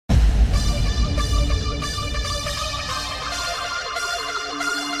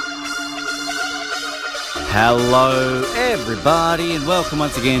Hello everybody and welcome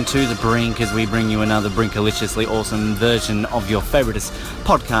once again to the Brink as we bring you another Brinkaliciously awesome version of your favouriteest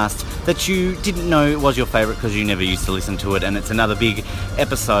podcast that you didn't know was your favourite because you never used to listen to it, and it's another big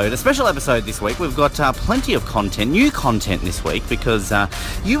episode, a special episode this week. We've got plenty of content, new content this week, because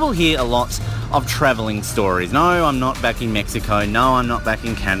you will hear a lot of travelling stories. No, I'm not back in Mexico. No, I'm not back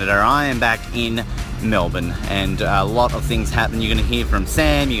in Canada. I am back in Melbourne, and a lot of things happen. You're going to hear from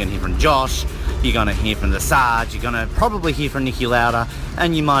Sam, you're going to hear from Josh, you're going to hear from the Serge, you're going to probably hear from Nikki Lauda,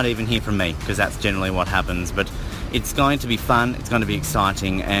 and you might even hear from me, because that's generally what happens. But it's going to be fun, it's going to be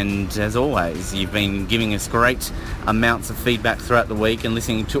exciting, and as always, you've been giving us great amounts of feedback throughout the week and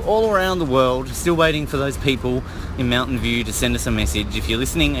listening to all around the world. Still waiting for those people in Mountain View to send us a message. If you're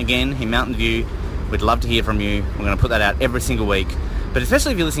listening again in Mountain View, we'd love to hear from you. We're going to put that out every single week. But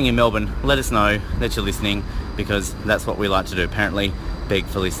especially if you're listening in Melbourne, let us know that you're listening, because that's what we like to do, apparently beg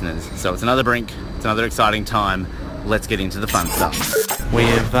for listeners. So it's another Brink, it's another exciting time. Let's get into the fun stuff.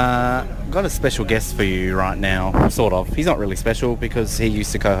 We've got a special guest for you right now, sort of. He's not really special because he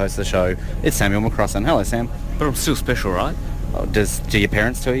used to co-host the show. It's Samuel McCrossan. Hello, Sam. But I'm still special, right? Oh, do your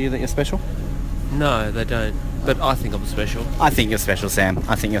parents tell you that you're special? No, they don't. But I think I'm special. I think you're special, Sam.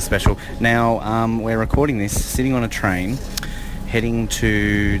 I think you're special. Now, we're recording this sitting on a train heading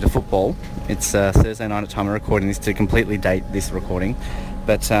to the football. It's Thursday night at time of recording this to completely date this recording.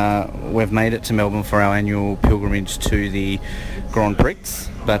 But we've made it to Melbourne for our annual pilgrimage to the Grand Prix.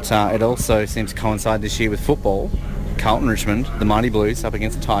 But it also seems to coincide this year with football. Carlton Richmond, the Mighty Blues up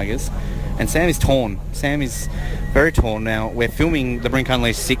against the Tigers. And Sam is torn. Sam is very torn. Now, we're filming the Brink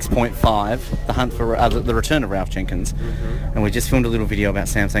Unleashed 6.5, the hunt for the return of Ralph Jenkins. Mm-hmm. And we just filmed a little video about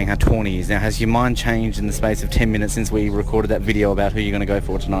Sam saying how torn he is. Now, has your mind changed in the space of 10 minutes since we recorded that video about who you're going to go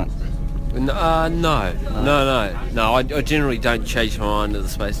for tonight? No. I generally don't change my mind in the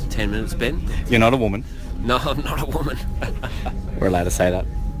space of 10 minutes, Ben. You're not a woman? No, I'm not a woman. We're allowed to say that.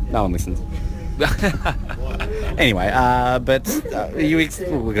 No one listens. Anyway, we've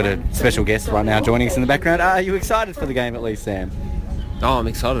got a special guest right now joining us in the background. Are you excited for the game at least, Sam? Oh, I'm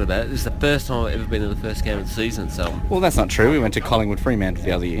excited about it. This is the first time I've ever been to the first game of the season, so... Well, that's not true. We went to Collingwood Fremantle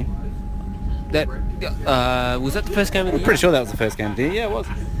the other year. Was that the first game of the year? I'm pretty sure that was the first game of the year. Yeah, it was.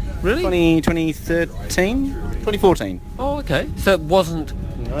 Really? 2013? 2014. Oh, okay. So it wasn't...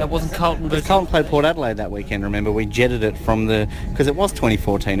 That wasn't Carlton versus... Carlton played Port Adelaide that weekend, remember? We jetted it from because it was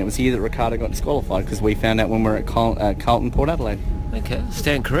 2014. It was the year that Ricardo got disqualified, because we found out when we were at Carlton Port Adelaide. Okay,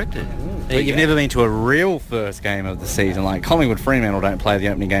 stand corrected. But you've never been to a real first game of the season. Like, Collingwood Fremantle don't play the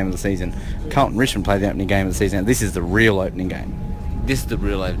opening game of the season. Carlton Richmond play the opening game of the season. This is the real opening game. This is the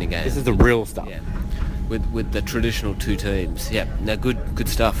real opening game. This is the real stuff. Yeah. With the traditional two teams. Yeah, now good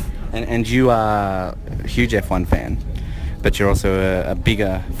stuff. And you are a huge F1 fan, but you're also a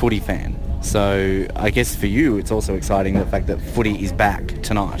bigger footy fan. So I guess for you it's also exciting the fact that footy is back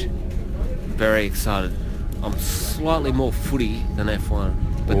tonight. Very excited. I'm slightly more footy than F1,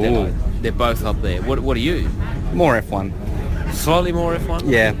 but they're both up there. What are you? More F1. Slightly more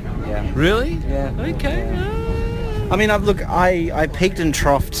F1? Yeah. Really? Yeah. Okay. I mean, I peaked and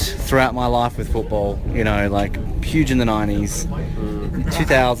troughed throughout my life with football, like huge in the 90s,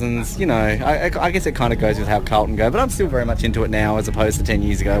 2000s, I guess it kind of goes with how Carlton go, but I'm still very much into it now as opposed to 10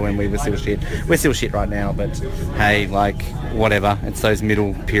 years ago when we were still shit. We're still shit right now, but hey, whatever, it's those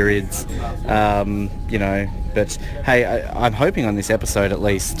middle periods, but hey, I'm hoping on this episode at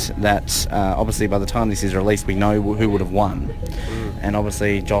least that obviously by the time this is released we know who would have won. And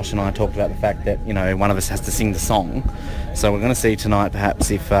obviously Josh and I talked about the fact that, one of us has to sing the song. So we're going to see tonight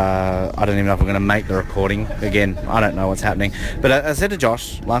perhaps if, I don't even know if we're going to make the recording. Again, I don't know what's happening. But I said to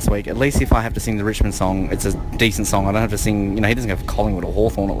Josh last week, at least if I have to sing the Richmond song, it's a decent song. I don't have to sing, he doesn't go for Collingwood or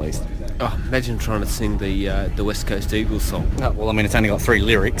Hawthorn at least. Oh, imagine trying to sing the West Coast Eagles song. Oh, well, it's only got 3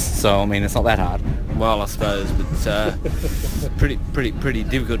 lyrics, so, it's not that hard. Well, I suppose, but pretty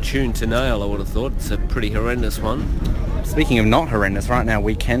difficult tune to nail, I would have thought. It's a pretty horrendous one. Speaking of not horrendous, right now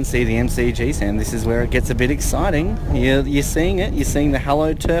we can see the MCG, Sam. This is where it gets a bit exciting. You're seeing it. You're seeing the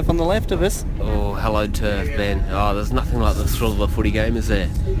hallowed turf on the left of us. Oh, hallowed turf, Ben. Oh, there's nothing like the thrill of a footy game, is there?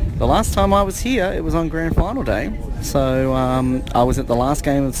 The last time I was here, it was on Grand Final Day. So I was at the last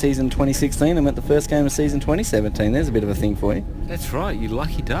game of season 2016 and at the first game of season 2017. There's a bit of a thing for you. That's right, you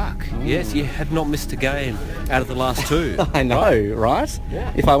lucky duck. Yes, you had not missed a game out of the last 2. I know, right?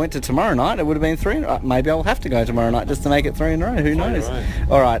 Yeah. If I went to tomorrow night, it would have been 3. Maybe I'll have to go tomorrow night just to make it 3 in a row. Who knows?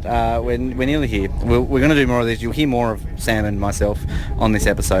 All right, we're nearly here. We're going to do more of this. You'll hear more of Sam and myself on this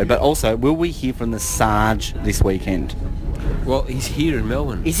episode. But also, will we hear from the Serge this weekend? Well, he's here in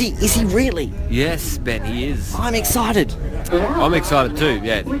Melbourne. Is he? Is he really? Yes, Ben, he is. I'm excited. I'm excited too,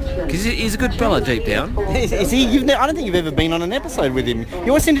 yeah. Because he's a good fella deep down. Is he? I don't think you've ever been on an episode with him. You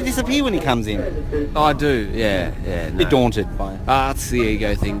always seem to disappear when he comes in. I do, yeah. No. Bit daunted by it. It's the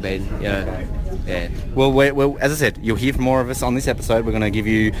ego thing, Ben, Yeah. Well, as I said, you'll hear from more of us on this episode. We're going to give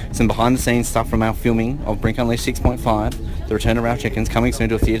you some behind-the-scenes stuff from our filming of Brink Unleashed 6.5, the return of Ralph Jenkins, coming soon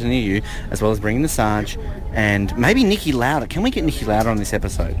to a theatre near you, as well as bringing the Serge and maybe Nikki Lauda. Can we get Nikki Lauda on this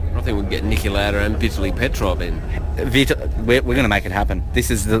episode? I think we'll get Nikki Lauda and Vitaly Petrov in. We're going to make it happen. This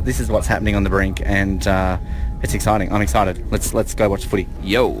is what's happening on the Brink, and it's exciting. I'm excited. Let's go watch the footy.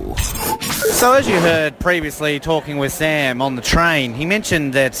 Yo. So as you heard previously talking with Sam on the train, he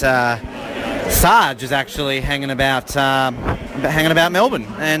mentioned that Serge is actually hanging about Melbourne,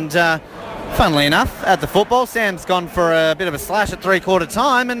 and funnily enough, at the football, Sam's gone for a bit of a slash at three-quarter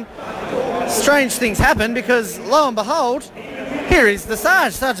time, and strange things happen because lo and behold, here is the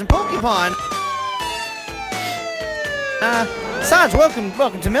Sergeant Porcupine. Serge,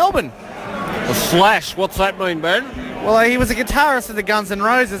 welcome to Melbourne. A slash, what's that mean, Ben? Well, he was a guitarist of the Guns N'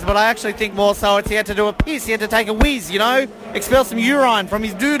 Roses, but I actually think more so he had to do a piss, he had to take a whiz, expel some urine from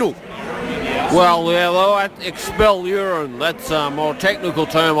his doodle. Well, yeah, expel urine, that's a more technical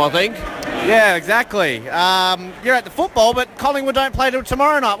term, I think. Yeah, exactly. You're at the football, but Collingwood don't play till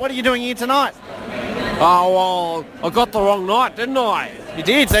tomorrow night. What are you doing here tonight? Oh, well, I got the wrong night, didn't I? You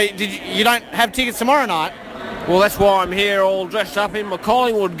did? So you don't have tickets tomorrow night? Well, that's why I'm here all dressed up in my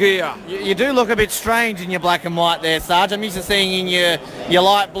Collingwood gear. You do look a bit strange in your black and white there, Sarge. I'm used to seeing in your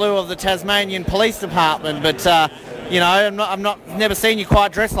light blue of the Tasmanian Police Department, but, never seen you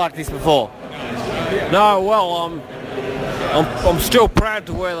quite dressed like this before. No, well, I'm still proud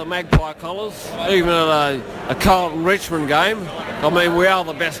to wear the Magpie colours, even at a Carlton-Richmond game. I mean, we are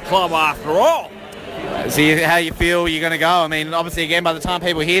the best club after all. See how you feel you're going to go. I mean, obviously, again, by the time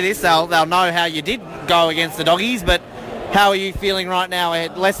people hear this, they'll know how you did go against the Doggies, but how are you feeling right now,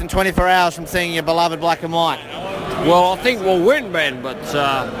 less than 24 hours from seeing your beloved black and white? Well, I think we'll win, Ben, but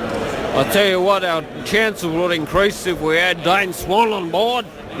I'll tell you what, our chances would increase if we had Dane Swan on board.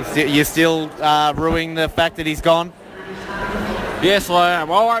 You're still ruining the fact that he's gone? Yes, I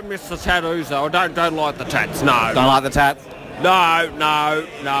am. I won't miss the tattoos, though. I don't like the tats, no. Don't like the tats? No,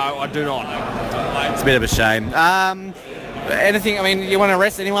 I do not. It's a bit of a shame. Anything, I mean, you want to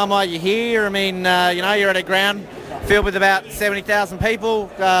arrest anyone while you're here? I mean, you're at a ground filled with about 70,000 people.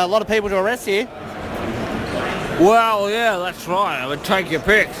 A lot of people to arrest here. Well, yeah, that's right. I would take your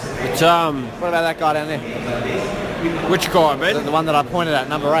pick. But, what about that guy down there? Which guy, Ben? The one that I pointed at,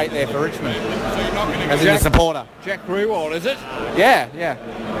 number 8 there for Richmond. As in the supporter. Jack Rewald, is it? Yeah.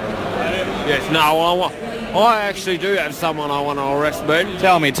 Yes, no, I actually do have someone I want to arrest, Ben.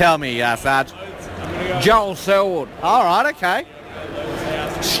 Tell me, Sarge. Joel Selwood. All right, okay.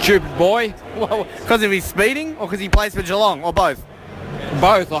 Stupid boy. Because of his speeding or because he plays for Geelong, or both?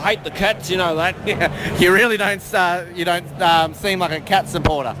 Both. I hate the Cats, you know that. Yeah. You really don't seem like a Cat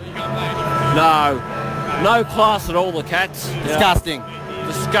supporter. No class at all, the Cats. Disgusting.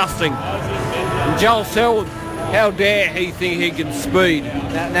 Disgusting. And Joel Selwood, how dare he think he can speed?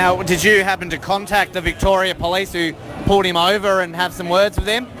 Now, did you happen to contact the Victoria Police who pulled him over and have some words with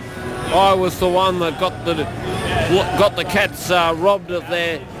them? I was the one that got the Cats robbed of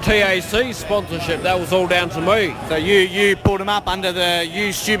their TAC sponsorship. That was all down to me. So you pulled him up under the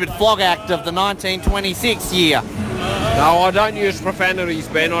You Stupid Flog Act of the 1926 year? No, I don't use profanities,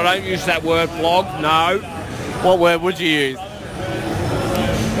 Ben. I don't use that word, flog. No. What word would you use?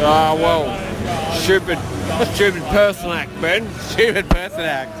 Stupid person act, Ben. Stupid person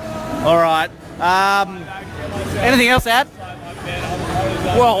act. All right. Anything else, Ad?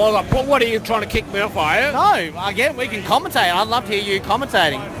 Well, what are you trying to kick me off, are you? No, again, we can commentate. I'd love to hear you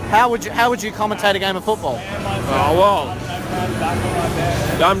commentating. How would you commentate a game of football? Oh, well,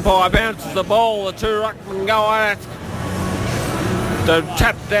 the umpire bounces the ball, the two ruckmen go at it. The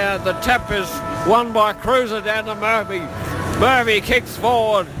tap is won by Cruiser down to Murphy. Murphy kicks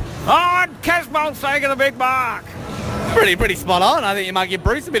forward. Oh, and Casboult's taking a big mark. Pretty spot on. I think you might give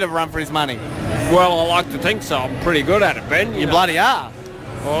Bruce a bit of a run for his money. Well, I like to think so. I'm pretty good at it, Ben. You bloody are.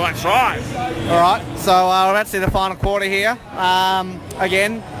 Well, that's right. All right, so we're about to see the final quarter here.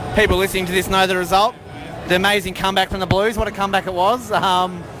 Again, people listening to this know the result. The amazing comeback from the Blues. What a comeback it was.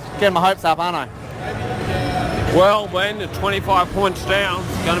 Getting my hopes up, aren't I? Well, Ben, the 25 points down.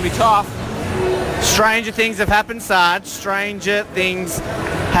 It's going to be tough. Stranger things have happened, Sarge. Stranger things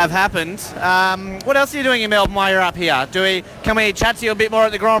have happened. What else are you doing in Melbourne while you're up here? Can we chat to you a bit more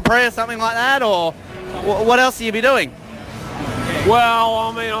at the Grand Prix or something like that, or what else will you be doing? Well,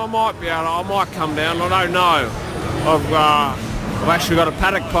 I mean, I might come down. I don't know. I've actually got a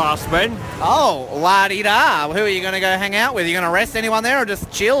paddock pass, Ben. Oh, la-di-da. Who are you going to go hang out with? Are you going to arrest anyone there or just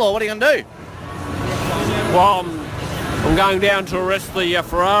chill, or what are you going to do? Well, I'm going down to arrest the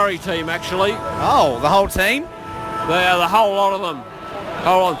Ferrari team, actually. Oh, the whole team? The whole lot of them.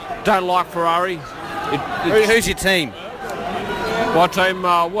 Hold on, don't like Ferrari. Who's your team? What team?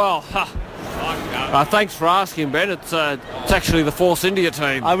 Thanks for asking, Ben. It's actually the Force India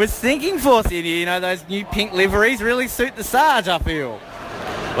team. I was thinking Force India. You know, those new pink liveries really suit the Sarge, I feel.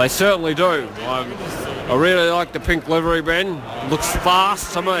 They certainly do. I really like the pink livery, Ben. Looks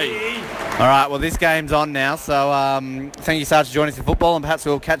fast to me. All right, well, this game's on now, so thank you, Sarge, for joining us in football, and perhaps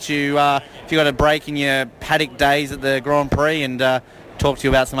we'll catch you if you've got a break in your paddock days at the Grand Prix and talk to you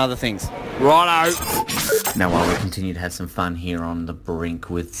about some other things. Righto. Now, while we continue to have some fun here on the Brink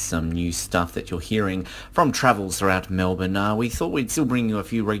with some new stuff that you're hearing from travels throughout Melbourne, we thought we'd still bring you a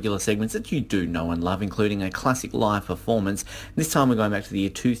few regular segments that you do know and love, including a classic live performance. This time we're going back to the year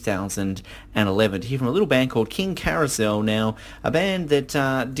 2011 to hear from a little band called King Carousel. Now, a band that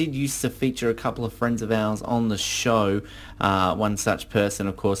did used to feature a couple of friends of ours on the show. One such person,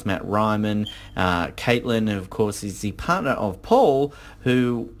 of course, Matt Ryman. Caitlin, of course, is the partner of Paul,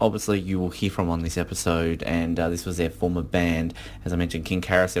 who obviously you will hear from on this episode, and this was their former band, as I mentioned, King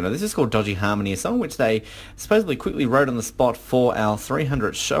Carousel. Now, this is called Dodgy Harmony, a song which they supposedly quickly wrote on the spot for our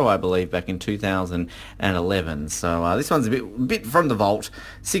 300th show, I believe, back in 2011. So this one's a bit from the vault,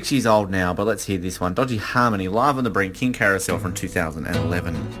 6 years old now, but let's hear this one. Dodgy Harmony, live on the Brink, King Carousel from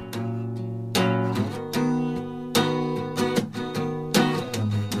 2011.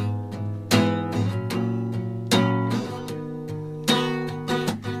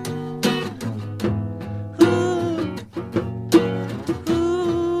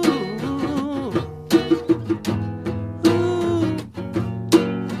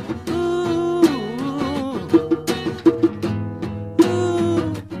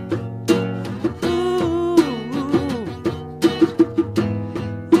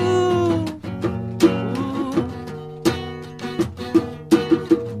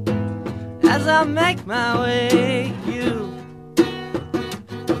 Make my way, you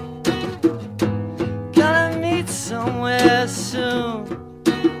gonna meet somewhere soon,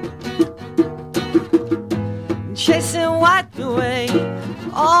 chasing white away,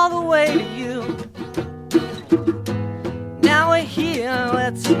 all the way to you. Now we're here,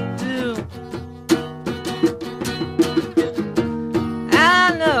 let's do.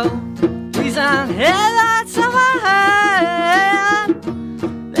 I know these aren't headlights on my head,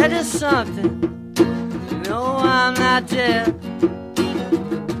 they're just something. No, I'm not dead.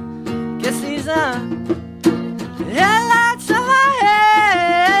 Guess these are the headlights on my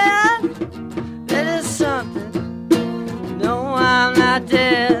head. That is something. No, I'm not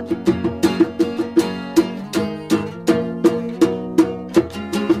dead.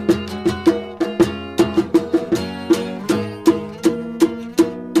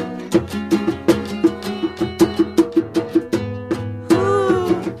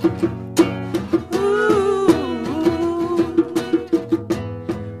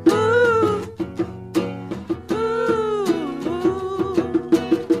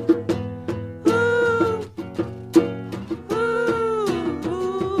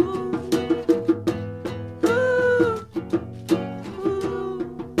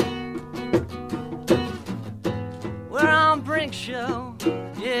 Brink show,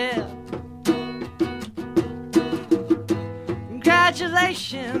 yeah.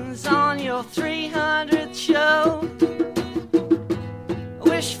 Congratulations on your 300th show. I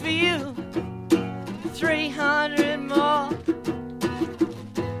wish for you 300 more.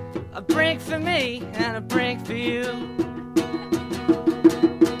 A Brink for me and a Brink for you.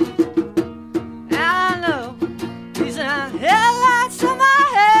 I know these are headlights on my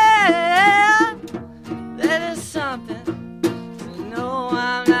head. That is something. No,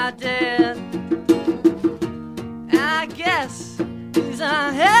 I'm not dead. I guess these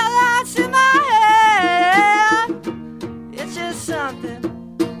are headlights in my head. It's just something.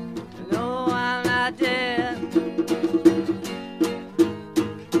 No, I'm not dead.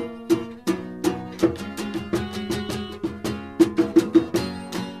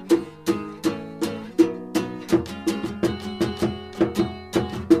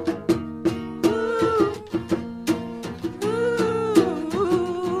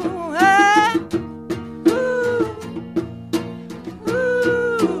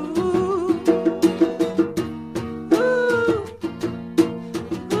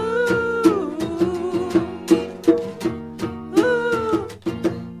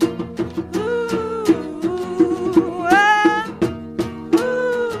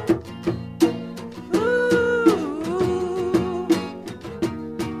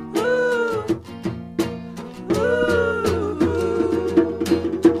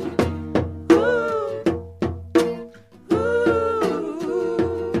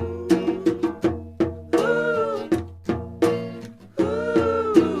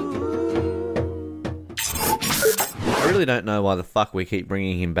 really don't know why the fuck we keep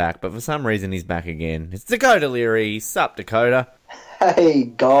bringing him back, but for some reason he's back again. It's Dakoda Leary. Sup, Dakoda? Hey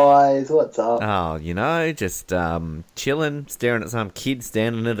guys, what's up? Oh, just chilling, staring at some kid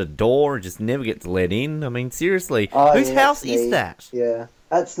standing at a door and just never gets let in. I mean, seriously, whose house is that? Yeah,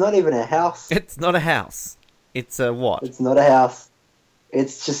 that's not even a house. It's not a house. It's a what? It's not a house.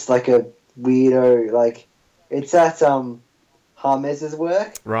 It's just like a weirdo, like, it's at Harmez's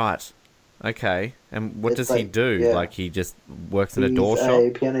work. Right. Okay. And what It's does he like- do? yeah. Like, he just works at a door He's shop?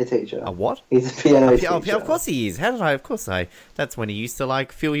 a piano teacher. A what? He's a piano teacher. Oh, of course he is. How did I? Of course I. That's when he used to,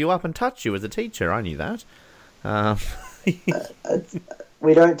 like, fill you up and touch you as a teacher. I knew that.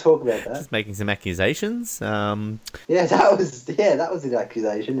 We don't talk about that. Just making some accusations. Yeah, that was an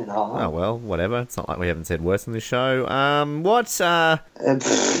accusation in Oh, well, whatever. It's not like we haven't said worse on this show.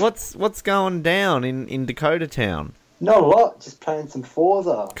 What's going down in Dakota Town? Not a lot, just playing some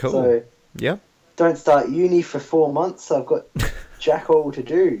Forza. Cool. So Yep. don't start uni for 4 months, so I've got jack all to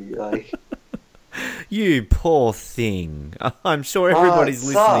do. Like, You poor thing. I'm sure everybody's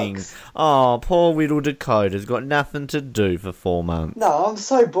it listening. sucks. Oh, poor little Dakota's got nothing to do for 4 months. no, I'm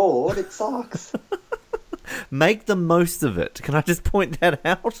so bored, it sucks. Make the most of it. Can I just point that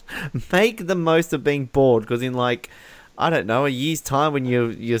out? Make the most of being bored, because in, like, I don't know, a year's time when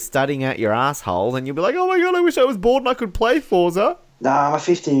you're studying out your asshole, and you'll be like, oh my god, I wish I was bored and I could play Forza. Nah, I'm a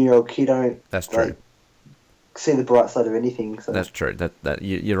 15-year-old kid, I don't That's true. see the bright side of anything. So. That's true.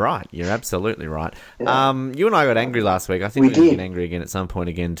 You're right. You're absolutely right. Yeah. You and I got angry last week. I think We we're going to did. get angry again at some point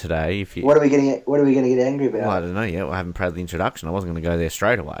again today. If you, What are we going to get angry about? well, I don't know yet. I haven't played the introduction. I wasn't going to go there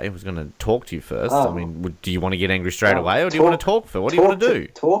straight away. I was going to talk to you first. Oh. I mean, do you want to get angry straight Oh, away, or do you want to talk for? What do you want to do?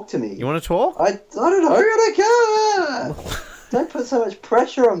 Talk to me. You want to talk? I don't know. I don't care. Don't put so much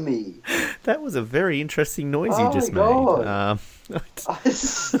pressure on me. That was a very interesting noise Oh you just my God. made.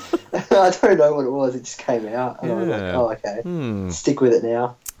 I don't know what it was. It just came out. And I was like, Yeah. oh, okay. Stick with it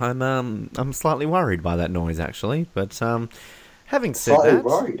now. I'm slightly worried by that noise actually, but having said Slightly that,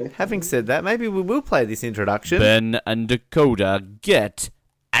 worried, okay. having said that, maybe we will play this introduction. Ben and Dakoda get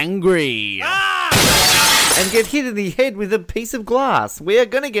angry. And get hit in the head with a piece of glass. We are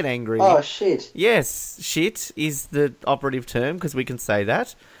going to get angry. Oh, shit. Yes, shit is the operative term, because we can say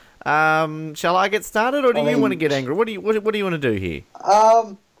that. Shall I get started, or do you want to get angry? What do you want to do here?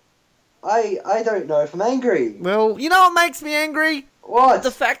 I don't know if I'm angry. Well, you know what makes me angry? What?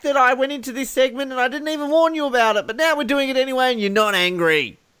 The fact that I went into this segment and I didn't even warn you about it, but now we're doing it anyway and you're not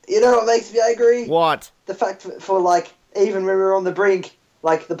angry. You know what makes me angry? What? The fact for like, even when we were on the brink,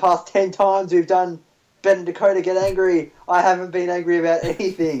 like the past 10 times we've done Ben and Dakoda get angry, I haven't been angry about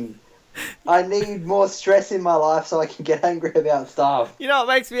anything. I need more stress in my life so I can get angry about stuff. You know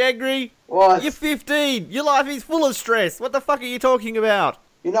what makes me angry? What? You're 15. Your life is full of stress. What the fuck are you talking about?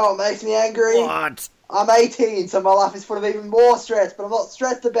 You know what makes me angry? What? I'm 18, so my life is full of even more stress, but I'm not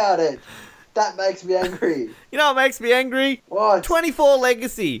stressed about it. That makes me angry. You know what makes me angry? What? 24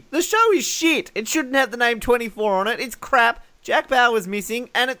 Legacy. The show is shit. It shouldn't have the name 24 on it. It's crap. Jack Bauer's missing,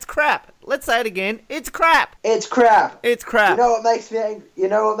 and it's crap. Let's say it again. It's crap. It's crap. It's crap. You know what makes me angry? You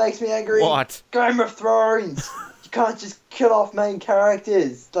know what makes me angry? What? Game of Thrones. You can't just kill off main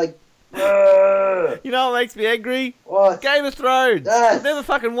characters. Like, You know what makes me angry? what? Game of Thrones. Yes. I've never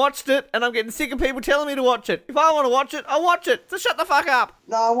fucking watched it, and I'm getting sick of people telling me to watch it. If I want to watch it, I'll watch it. So shut the fuck up.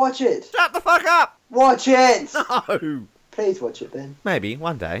 No, watch it. Shut the fuck up. Watch it. No. Please watch it, Ben. Maybe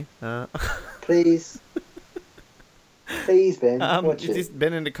one day. Please. Please, Ben. Watch Is it. this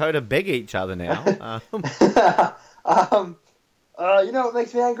Ben and Dakota beg each other now? You know what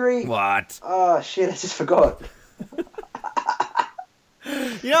makes me angry? What? Oh, shit, I just forgot.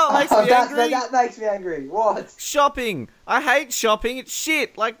 You know what makes me angry? That makes me angry. What? Shopping. I hate shopping. It's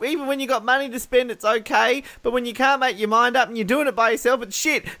shit. Like, even when you got money to spend, it's okay. But when you can't make your mind up and you're doing it by yourself, it's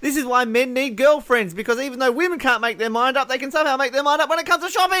shit. This is why men need girlfriends, because even though women can't make their mind up, they can somehow make their mind up when it comes to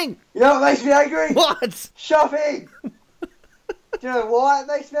shopping. You know what makes me angry? What? Shopping! Do you know why it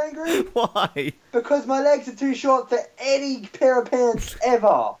makes me angry? Why? Because my legs are too short for any pair of pants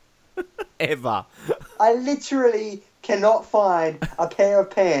ever. Ever. I literally cannot find a pair of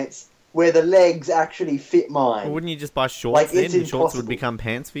pants where the legs actually fit mine. Well, wouldn't you just buy shorts Like, then? it's And shorts would impossible. become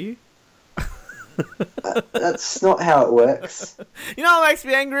pants for you? That's not how it works. You know what makes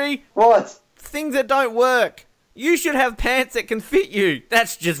me angry? What? Things that don't work. You should have pants that can fit you.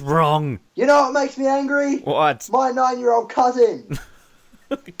 That's just wrong. You know what makes me angry? What? My 9-year-old cousin.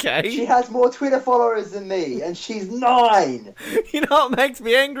 Okay. She has more Twitter followers than me, and she's 9. You know what makes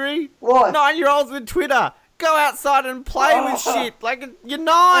me angry? What? 9-year-olds with Twitter. Go outside and play with shit. Like, you're 9.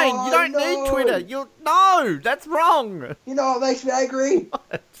 Oh, You don't no. need Twitter. No, that's wrong. You know what makes me angry?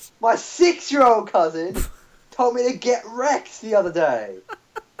 What? My 6-year-old cousin told me to get wrecked the other day.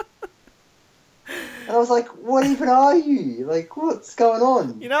 And I was like, what even are you? Like, what's going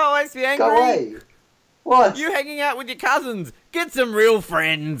on? You know what makes me angry? Go away. What? You hanging out with your cousins. Get some real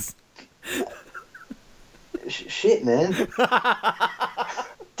friends. Shit, man.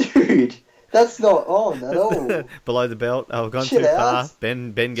 Dude, that's not on at all. Below the belt. Oh, I've gone Shit too out. far.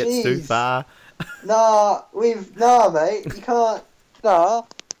 Ben gets too Jeez. far. Nah, mate. You can't. Nah.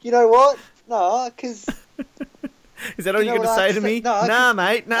 You know what? Nah, because... Is that all you're going to say to me? No, nah,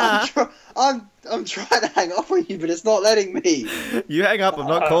 mate, nah. I'm trying to hang up on you, but it's not letting me. You hang up, I'm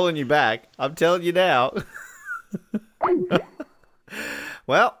not calling you back. I'm telling you now.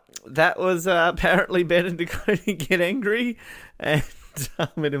 Well, that was apparently Ben and Dakoda get angry, and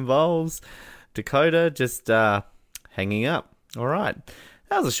it involves Dakoda just hanging up. All right.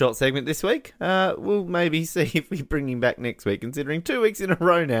 That was a short segment this week. We'll maybe see if we bring him back next week, considering 2 weeks in a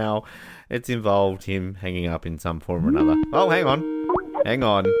row now, it's involved him hanging up in some form or another. Oh, hang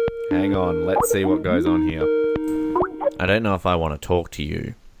on. Let's see what goes on here. I don't know if I want to talk to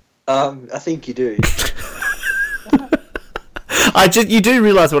you. I think you do. You do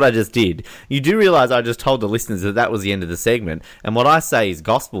realise what I just did. You do realise I just told the listeners that was the end of the segment. And what I say is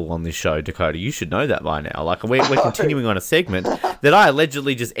gospel on this show, Dakoda. You should know that by now. Like, we're continuing on a segment that I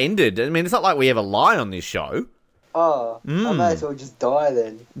allegedly just ended. I mean, it's not like we ever lie on this show. Oh, I may as well just die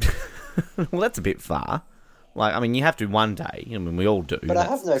then. Well, that's a bit far. Like, I mean, you have to one day. I mean, we all do. But I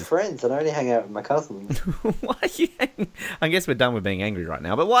have no friends. I only hang out with my cousins. Why are you hanging... I guess we're done with being angry right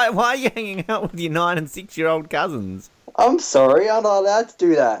now. But why are you hanging out with your 9 and 6-year-old cousins? I'm sorry, I'm not allowed to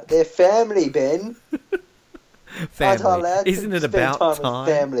do that. They're family, Ben. Family. I'm not allowed Isn't to it spend about time time?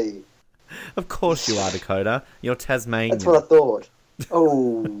 with family. Of course you are, Dakoda. You're Tasmanian. That's what I thought.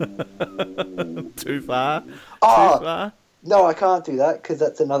 Oh. Too far? Oh. Too far? No, I can't do that because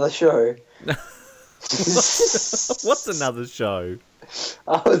that's another show. What's another show?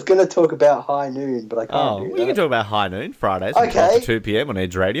 I was going to talk about High Noon, but I can't do You that. can talk about High Noon, Fridays from 12 to 2 p.m. on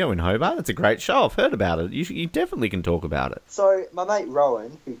Edge Radio in Hobart. It's a great show. I've heard about it. You definitely can talk about it. So, my mate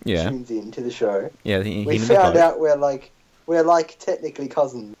Rowan, who tunes in to the show, Yeah, we found out we're technically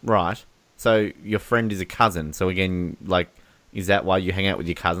cousins. Right. So, your friend is a cousin. So, again, like, is that why you hang out with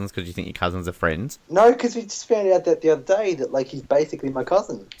your cousins? Because you think your cousins are friends? No, because we just found out that the other day that, like, he's basically my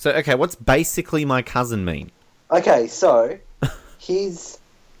cousin. So, okay, what's basically my cousin mean? Okay, so... He's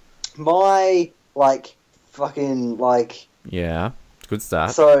my, fucking, Yeah, good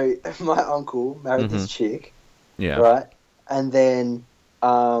start. So, my uncle married this chick. Yeah. Right? And then,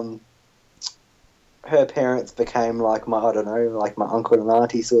 her parents became, my uncle and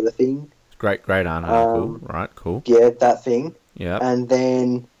auntie sort of thing. Great aunt and uncle. Right, cool. Yeah, that thing. Yeah. And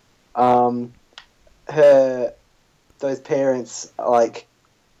then, those parents,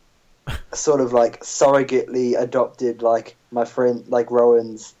 sort of surrogately adopted my friend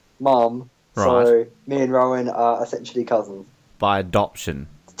Rowan's mum. Right. So me and Rowan are essentially cousins By adoption.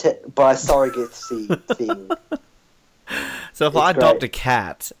 by surrogacy thing. So if It's I adopt great. a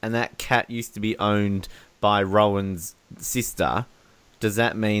cat and that cat used to be owned by Rowan's sister, does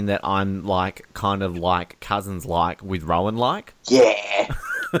that mean that I'm kind of cousins with Rowan Yeah.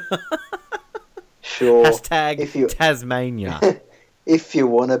 Sure. Hashtag If you Tasmania. if you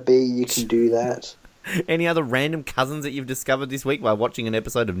wanna be, you can do that. Any other random cousins that you've discovered this week by watching an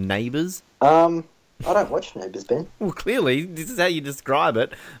episode of Neighbours? I don't watch Neighbours, Ben. Well, clearly, this is how you describe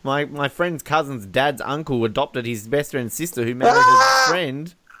it. My friend's cousin's dad's uncle adopted his best friend's sister who married his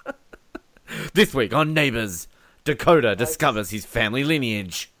friend. This week on Neighbours, Dakoda discovers his family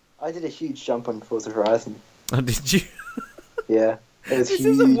lineage. I did a huge jump on Forza Horizon. Oh, did you? Yeah. It was This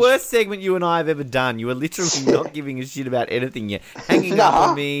huge. is the worst segment you and I have ever done. You are literally not giving a shit about anything. You're hanging up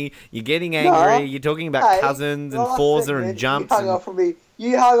on me. You're getting angry. You're talking about cousins and last Forza segment, and jumps. You hung up on me.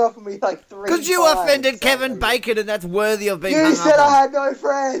 You hung up on me 3 times. Because you offended Kevin Bacon, and that's worthy of being hung You up said on. I had no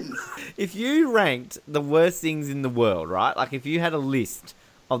friends. If you ranked the worst things in the world, right? If you had a list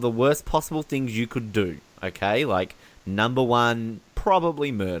of the worst possible things you could do, okay? Number 1,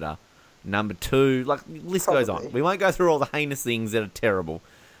 probably murder. Number 2, list goes on. Probably. We won't go through all the heinous things that are terrible.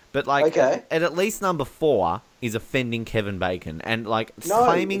 But, Okay. at least number 4 is offending Kevin Bacon. And, claiming it's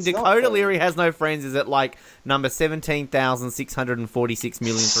not Dakoda funny. Leary has no friends is at, number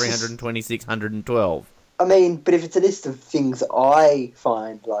 17,646,326,112. I mean, but if it's a list of things I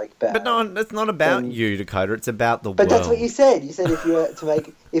find, bad... But no, it's not about you, Dakoda. It's about the world. But that's what you said. You said if you were to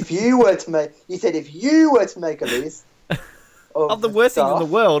make... You said if you were to make a list... Of the worst things in stuff- the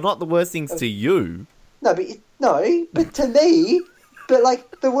world, not the worst things to you. No, but to me, But,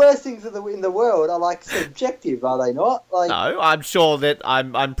 like, the worst things in the world are, like, subjective, are they not? Like, No, I'm sure that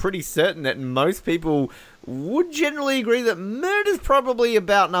I'm pretty certain that most people would generally agree that murder's probably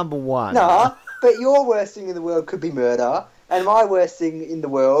about number one. nah, but your worst thing in the world could be murder, and my worst thing in the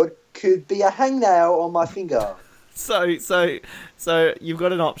world could be a hangnail on my finger. So you've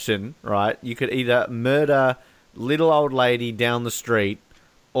got an option, right? You could either murder little old lady down the street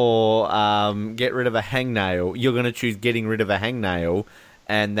or get rid of a hangnail. You're going to choose getting rid of a hangnail,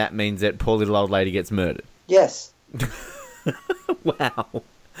 and that means that poor little old lady gets murdered. Yes. Wow.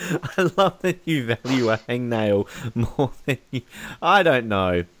 I love that you value a hangnail more than you... I don't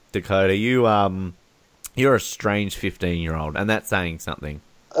know, Dakota. You're a strange 15-year-old, and that's saying something.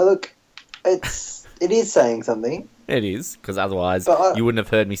 Look, it is saying something. It is, because otherwise you wouldn't have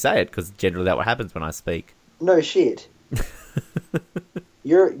heard me say it, because generally that's what happens when I speak. No shit.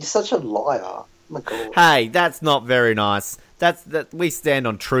 You're such a liar. Oh my God. Hey, that's not very nice. That we stand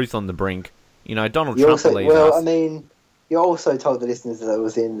on truth on the brink. You know, Donald Trump believes us. Well, I mean, you also told the listeners that it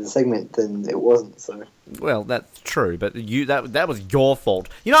was the end of the segment, and it wasn't, so... Well, that's true, but that was your fault.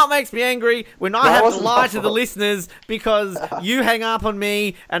 You know what makes me angry? When I have to lie to the listeners because you hang up on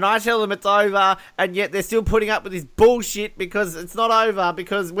me and I tell them it's over, and yet they're still putting up with this bullshit because it's not over,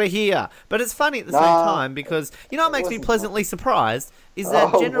 because we're here. But it's funny at the same time because, you know what makes me pleasantly surprised is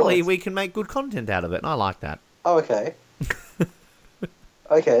that generally we can make good content out of it, and I like that. Oh, okay.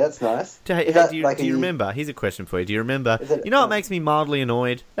 Okay, that's nice. Do you remember? Here's a question for you. Do you remember? You know what makes me mildly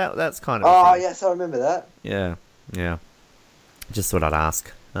annoyed? That's kind of... Oh, yes, I remember that. Yeah. Just thought I'd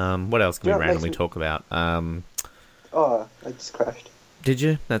ask. What else can we randomly talk about? Oh, I just crashed. Did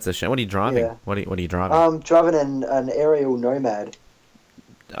you? That's a shame. What are you driving? Yeah. What are you driving? Driving an aerial Nomad.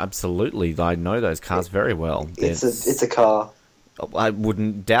 Absolutely. I know those cars very well. It's a car. I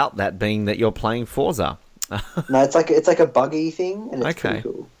wouldn't doubt that, being that you're playing Forza. No, it's like a buggy thing, and it's pretty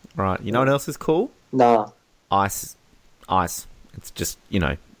cool. Right. You know what else is cool? Nah. Ice. It's just,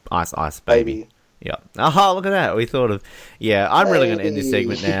 ice, baby. Yeah. Oh, look at that. We thought of... Yeah, I'm really going to end this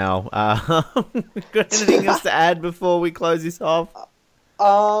segment now. Got anything else to add before we close this off?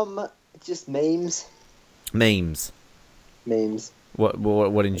 Just memes. Memes.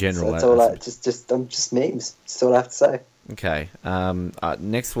 What in general? That's all just memes. That's all I have to say. Okay.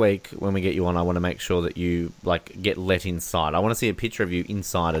 Next week when we get you on, I want to make sure that you get let inside. I want to see a picture of you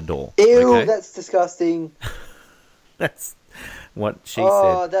inside a door. Ew, okay? That's disgusting. That's what she said.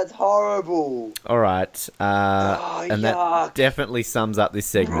 Oh, that's horrible. All right. And that definitely sums up this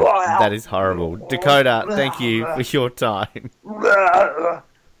segment. That is horrible. Dakota, thank you for your time.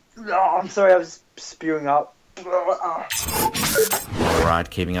 I'm sorry, I was spewing up. Alright,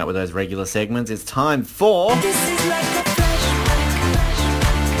 keeping up with those regular segments, it's time for... This is like a flashback.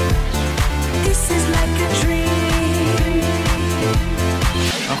 This is like a dream.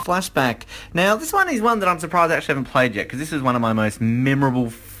 A flashback. Now, this one is one that I'm surprised I actually haven't played yet, because this is one of my most memorable,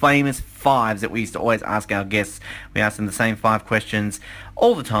 famous fives that we used to always ask our guests. We asked them the same 5 questions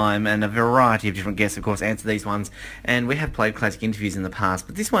all the time, and a variety of different guests, of course, answer these ones. And we have played classic interviews in the past,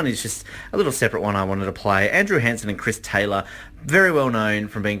 but this one is just a little separate one I wanted to play. Andrew Hansen and Chris Taylor, very well known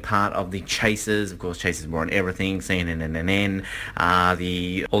from being part of the Chasers. Of course, Chasers were on everything, CNN,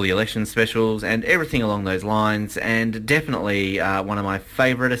 all the election specials, and everything along those lines. And definitely one of my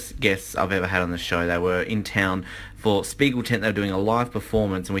favourite guests I've ever had on the show. They were in town for Spiegel Tent. They were doing a live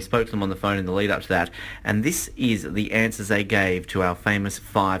performance, and we spoke to them on the phone in the lead up to that. And this is the answers they gave to our famous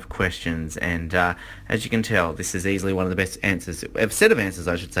 5 questions. And as you can tell, this is easily one of the best set of answers,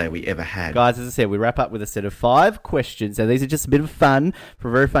 I should say, we ever had. Guys, as I said, we wrap up with a set of 5 questions. So these are just a bit of fun for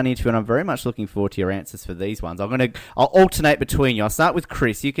a very fun interview, and I'm very much looking forward to your answers for these ones. I'll alternate between you. I'll start with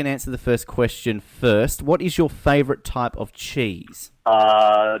Chris. You can answer the first question first. What is your favourite type of cheese?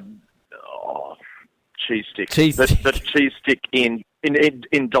 Cheese stick. The cheese stick in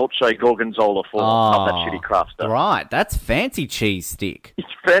Dolce Gorgonzola form, not that shitty craft stuff. Right, that's fancy cheese stick. It's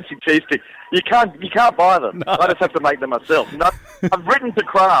fancy cheese stick. You can't buy them. No. I just have to make them myself. No, I've written to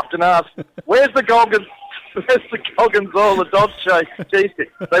Kraft and asked, where's the Gorgonzola Dolce cheese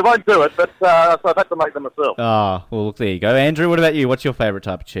stick? They won't do it, but so I've had to make them myself. Oh, well, look, there you go. Andrew, what about you? What's your favourite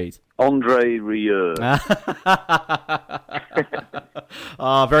type of cheese? Andre Rieu.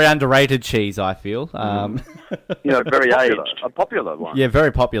 Very underrated cheese, I feel. Very aged. A popular one. Yeah,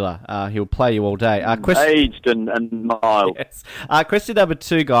 very popular. He'll play you all day. Aged and mild. Yes. Question number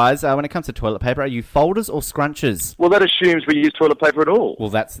 2, guys. When it comes to toilet paper, are you folders or scrunches? Well, that assumes we use toilet paper at all. Well,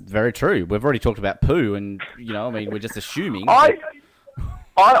 that's very true. We've already talked about poo, and, we're just assuming. I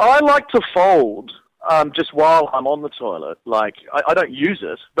like to fold just while I'm on the toilet. Like, I don't use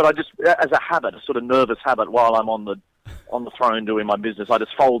it, but I just, as a habit, a sort of nervous habit while I'm on the on the throne doing my business. I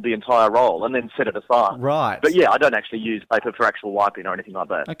just fold the entire roll and then set it aside. Right. But yeah, I don't actually use paper for actual wiping or anything like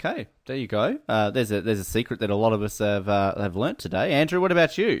that. Okay, there you go. There's a secret that a lot of us have learnt today. Andrew, what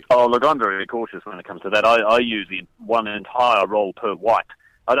about you? Oh, look, I'm very cautious when it comes to that. I use one entire roll per wipe.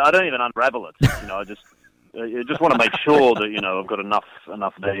 I don't even unravel it. I just want to make sure that I've got enough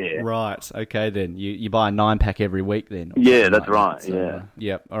there. Right. Okay, then you buy a 9-pack every week then. Yeah, that's right. That. So, yeah.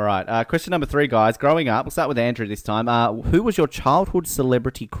 Yep. All right. Question number 3, guys. Growing up, we'll start with Andrew this time. Who was your childhood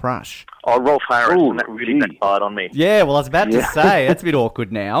celebrity crush? Oh, Rolf Harris, and that really backfired on me. Yeah. Well, I was about to say that's a bit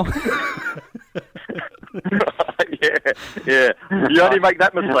awkward now. Yeah. You only make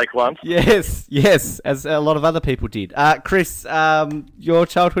that mistake once. Yes, as a lot of other people did. Chris, your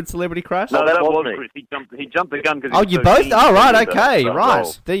childhood celebrity crush? No, that was me. Chris. He jumped the gun because. Oh, you both? Oh, right. Okay,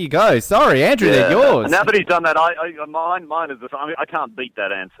 right. There you go. Sorry, Andrew. They're yours. Now that he's done that, mine is the. I can't beat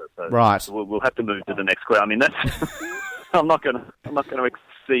that answer. So right. We'll have to move to the next question. I mean, that's. I'm not going to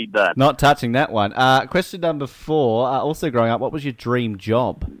exceed that. Not touching that one. Question number 4. Also growing up, what was your dream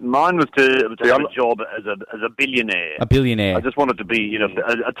job? Mine was to have a job as a billionaire. A billionaire. I just wanted to be,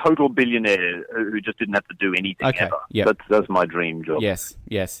 a total billionaire who just didn't have to do anything ever. Yep. That's my dream job. Yes.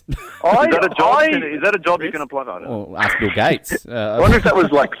 Is that a job you can apply for? Well, ask Bill Gates. I wonder if that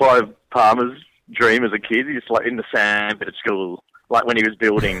was like Clive Palmer's dream as a kid. He's like in the sandpit at school, like when he was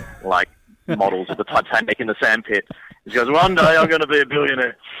building like models of the Titanic in the sandpit. He goes, one day I'm going to be a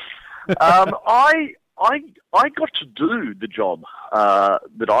billionaire. I got to do the job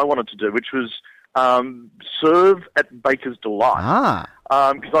that I wanted to do, which was serve at Baker's Delight.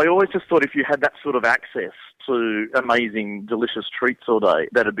 Because I always just thought if you had that sort of access to amazing, delicious treats all day,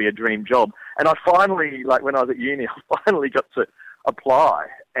 that'd be a dream job. And I finally, like when I was at uni, I finally got to apply,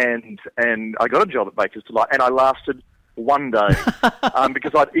 and I got a job at Baker's Delight, and I lasted one day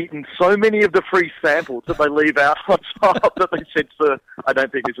because I'd eaten so many of the free samples that they leave out on top that they said, "Sir, I don't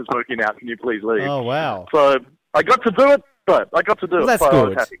think this is working out. Can you please leave?" Oh, wow. So I got to do it. I got to do it. That's so good. I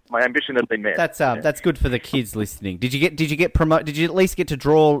was happy. My ambition had been met. That's good for the kids listening. Did you get promoted? Did you at least get to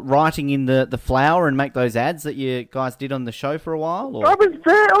draw writing in the flower and make those ads that you guys did on the show for a while? Or? I was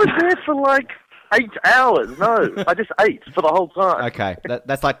there for like 8 hours. No, I just ate for the whole time. Okay,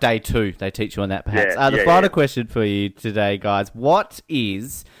 that's like day 2. They teach you on that, perhaps. Yeah, the final question for you today, guys. What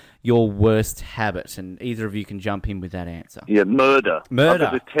is your worst habit? And either of you can jump in with that answer. Yeah, murder. Murder.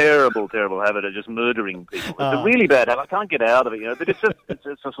 I've got a terrible, terrible habit of just murdering people. It's a really bad habit. I can't get out of it, but it's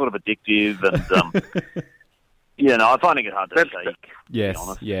just sort of addictive and... I'm finding it hard to shake.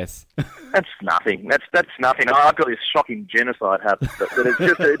 Yes. That's nothing. That's nothing. I've got this shocking genocide habit, but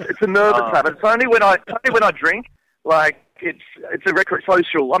it's a nervous habit. It's only when I drink. Like it's a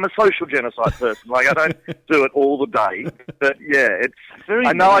social. I'm a social genocide person. Like I don't do it all the day, but yeah, it's.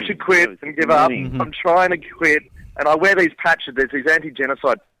 I know I should quit and give up. Mm-hmm. I'm trying to quit, and I wear these patches. There's these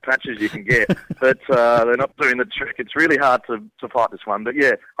anti-genocide patches you can get, but they're not doing the trick. It's really hard to fight this one, but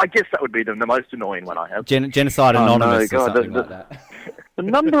yeah, I guess that would be the most annoying one I have. Genocide Anonymous or something like that. The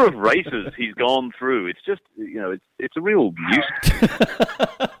number of races he's gone through, it's just, it's a real use.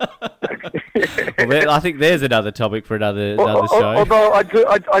 Well, I think there's another topic for another show. Although I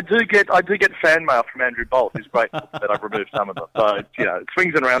do get fan mail from Andrew Bolt, who's grateful that I've removed some of them. So it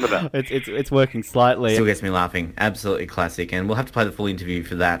swings and roundabouts. It's working slightly. Still gets me laughing. Absolutely classic, and we'll have to play the full interview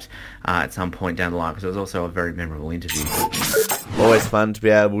for that at some point down the line because it was also a very memorable interview. Always fun to be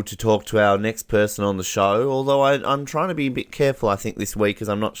able to talk to our next person on the show. Although I'm trying to be a bit careful, I think, this week because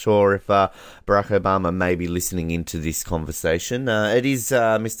I'm not sure if Barack Obama may be listening into this conversation. It is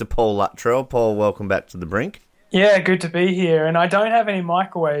Mr. Paul Luttrell. Paul, welcome back to the Brink. Yeah, good to be here. And I don't have any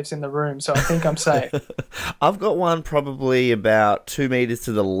microwaves in the room, so I think I'm safe. I've got one probably about 2 meters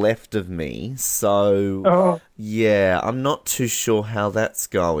to the left of me. So, yeah, I'm not too sure how that's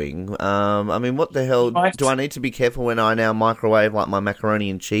going. I mean, what the hell? Do I need to be careful when I now microwave like my macaroni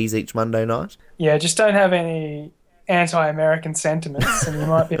and cheese each Monday night? Yeah, just don't have any anti-American sentiments and you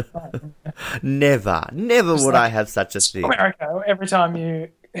might be fine. Never would I have such a thing. America, every time you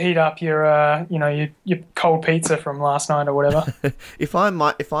heat up your cold pizza from last night or whatever. If I'm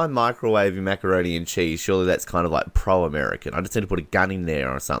microwaving macaroni and cheese, surely that's kind of like pro-American. I just need to put a gun in there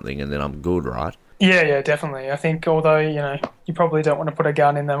or something, and then I'm good, right? Yeah, definitely. I think although you probably don't want to put a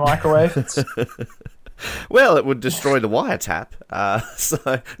gun in the microwave. Well, it would destroy the wiretap.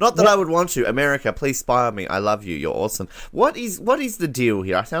 So, not that I would want to. America, please spy on me. I love you. You're awesome. What is the deal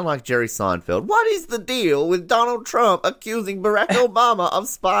here? I sound like Jerry Seinfeld. What is the deal with Donald Trump accusing Barack Obama of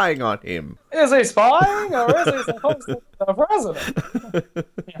spying on him? Is he spying or is he supposed to be the president?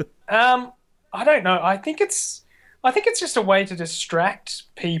 I don't know. I think it's just a way to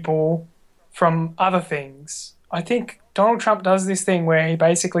distract people from other things I think Donald Trump does this thing where he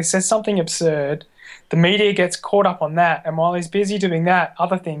basically says something absurd, the media gets caught up on that, and while he's busy doing that,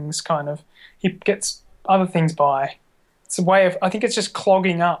 he gets other things by. It's a way of, I think it's just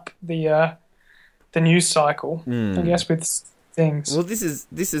clogging up the news cycle, I guess, with things. Well, this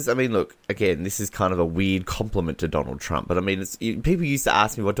is. I mean, look, again, this is kind of a weird compliment to Donald Trump. But I mean, people used to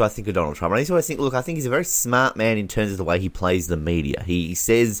ask me, what do I think of Donald Trump? And I used to always think, look, I think he's a very smart man in terms of the way he plays the media. He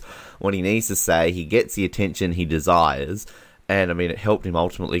says what he needs to say. He gets the attention he desires. And, I mean, it helped him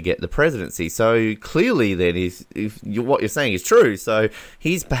ultimately get the presidency. So, clearly, then, what you're saying is true. So,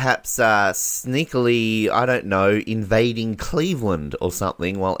 he's perhaps sneakily, I don't know, invading Cleveland or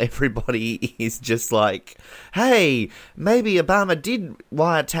something, while everybody is just like, hey, maybe Obama did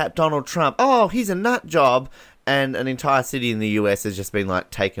wiretap Donald Trump. Oh, he's a nut job. And an entire city in the US has just been, like,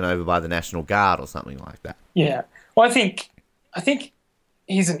 taken over by the National Guard or something like that. Yeah. Well, I think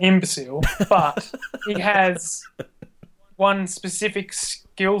he's an imbecile, but he has one specific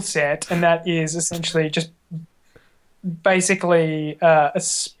skill set, and that is essentially just basically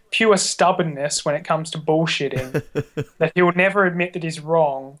pure stubbornness when it comes to bullshitting, that he will never admit that he's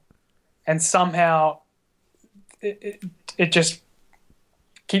wrong, and somehow it just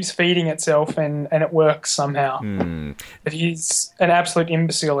keeps feeding itself and it works somehow. But he's an absolute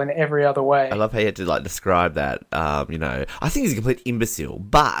imbecile in every other way. I love how you had to like describe that. I think he's a complete imbecile,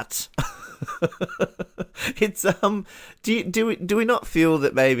 but it's do we not feel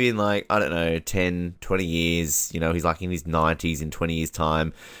that maybe in like, I don't know, 10, 20 years, he's like in his 90s in 20 years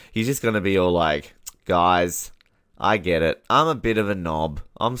time, he's just going to be all like, guys, I get it. I'm a bit of a knob.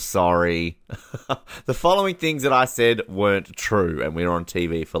 I'm sorry. The following things that I said weren't true, and we were on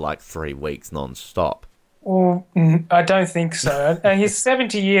TV for like 3 weeks non-stop. Well, I don't think so. He's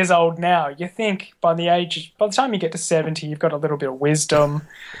 70 years old now. You think by the time you get to 70, you've got a little bit of wisdom,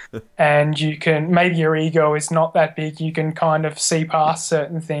 and you can, maybe your ego is not that big. You can kind of see past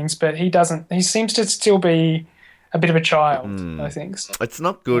certain things, but he doesn't. He seems to still be a bit of a child, I think. So. It's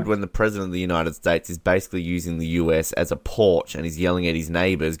not good when the President of the United States is basically using the US as a porch and he's yelling at his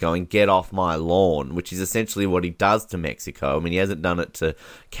neighbours going, get off my lawn, which is essentially what he does to Mexico. I mean, he hasn't done it to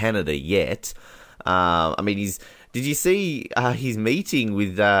Canada yet. Did you see his meeting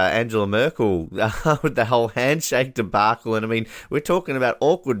with Angela Merkel with the whole handshake debacle? And I mean, we're talking about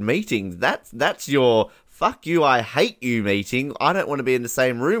awkward meetings. That's your fuck you, I hate you meeting. I don't want to be in the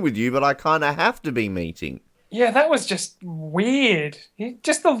same room with you, but I kind of have to be meeting. Yeah, that was just weird.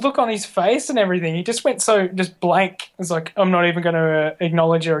 Just the look on his face and everything. He just went just blank. It's like, I'm not even going to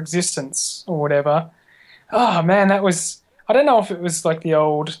acknowledge your existence or whatever. Oh, man, that was... I don't know if it was like the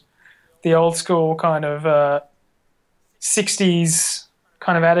old school kind of 60s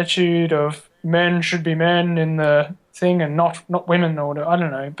kind of attitude of men should be men in the thing and not women, or I don't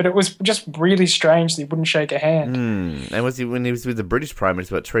know. But it was just really strange that he wouldn't shake a hand. And when he was with the British Prime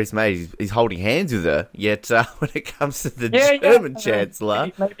Minister, Theresa May, he's holding hands with her, yet when it comes to the German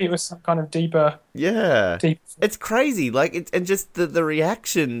Chancellor... Maybe it was some kind of deeper... Yeah. It's crazy. And just the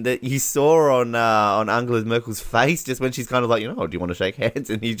reaction that you saw on Angela Merkel's face just when she's kind of like, do you want to shake hands?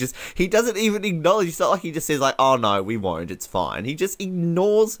 And he doesn't even acknowledge. It's not like he just says like, oh no, we won't, it's fine. He just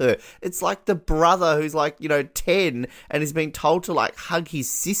ignores her. It's like the brother who's like, 10 and is being told to like hug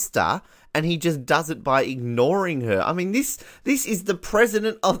his sister, and he just does it by ignoring her. I mean, this is the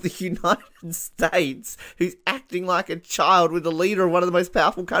President of the United States who's acting like a child with the leader of one of the most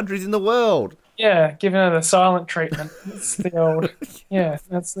powerful countries in the world. Yeah, giving her the silent treatment. It's the old... Yeah,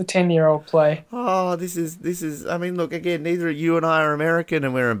 that's the 10-year-old play. Oh, this is... I mean, look, again, neither you and I are American,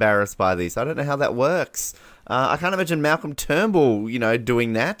 and we're embarrassed by this. I don't know how that works. I can't imagine Malcolm Turnbull,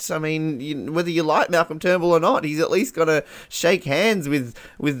 doing that. I mean, whether you like Malcolm Turnbull or not, he's at least got to shake hands with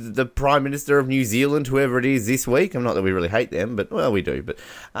the Prime Minister of New Zealand, whoever it is, this week. I'm not that we really hate them, but, well, we do. But,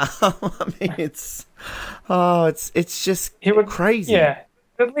 I mean, it's just crazy. Yeah.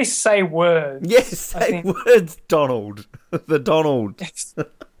 At least say words. Yes, say words, Donald. The Donald.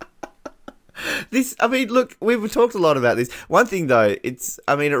 Look, we've talked a lot about this. One thing, though, it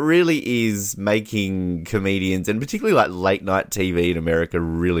really is making comedians, and particularly like late night TV in America,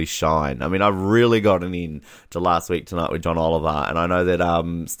 really shine. I mean, I've really gotten in to Last Week Tonight with John Oliver, and I know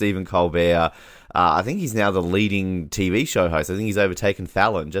that Stephen Colbert... I think he's now the leading TV show host. I think he's overtaken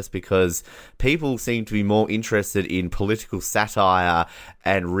Fallon just because people seem to be more interested in political satire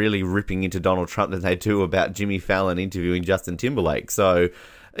and really ripping into Donald Trump than they do about Jimmy Fallon interviewing Justin Timberlake. So,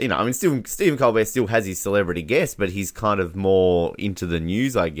 Stephen Colbert still has his celebrity guest, but he's kind of more into the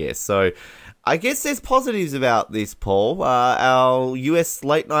news, I guess. So, I guess there's positives about this, Paul. Our US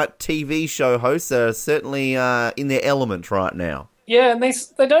late night TV show hosts are certainly in their element right now. Yeah, and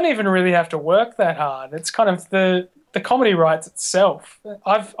they don't even really have to work that hard. It's kind of the comedy writes itself.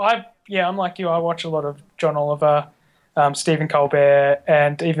 I'm like you. I watch a lot of John Oliver, Stephen Colbert,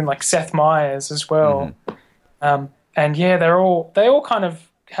 and even like Seth Meyers as well. And yeah, they all kind of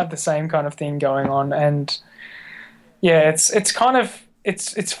have the same kind of thing going on. And yeah, it's kind of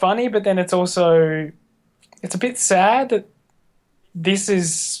it's funny, but then it's also it's a bit sad that this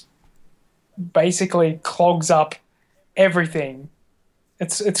is basically clogs up everything.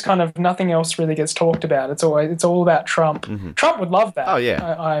 It's kind of nothing else really gets talked about. It's all about Trump. Trump would love that. Oh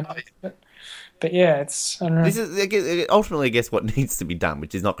yeah. But yeah, it's I don't know. This is ultimately, I guess, what needs to be done,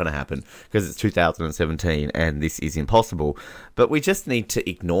 which is not going to happen because it's 2017 and this is impossible. But we just need to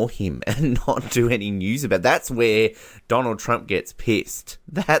ignore him and not do any news about it. That's where Donald Trump gets pissed.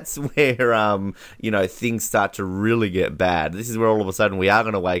 That's where things start to really get bad. This is where all of a sudden we are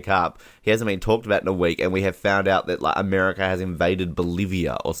going to wake up. He hasn't been talked about in a week, and we have found out that like America has invaded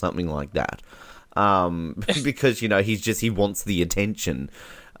Bolivia or something like that. Because he wants the attention.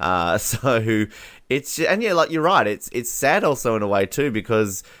 So it's, and yeah, like you're right, it's sad also in a way too,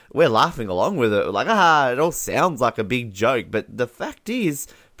 because we're laughing along with it, like, it all sounds like a big joke, but the fact is,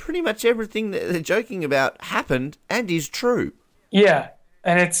 pretty much everything that they're joking about happened and is true. Yeah,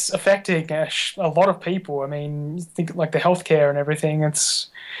 and it's affecting a lot of people. I mean, you think like the healthcare and everything, it's,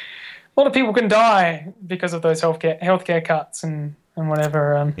 a lot of people can die because of those healthcare cuts and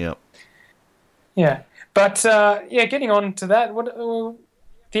whatever. Yep. Yeah, but getting on to that,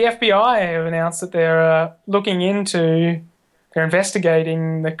 the FBI have announced that they're they're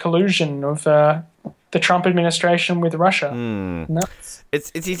investigating the collusion of the Trump administration with Russia.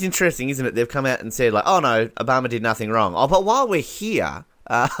 It's interesting, isn't it? They've come out and said, like, oh no, Obama did nothing wrong. Oh, but while we're here,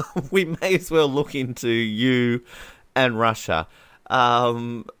 we may as well look into you and Russia. I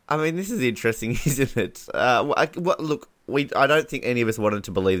mean, this is interesting, isn't it? I don't think any of us wanted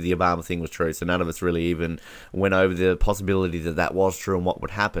to believe the Obama thing was true, so none of us really even went over the possibility that was true and what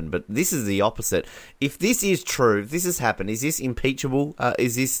would happen. But this is the opposite. If this is true, if this has happened, is this impeachable?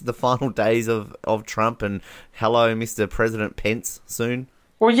 Is this the final days of Trump and hello, Mr. President Pence soon?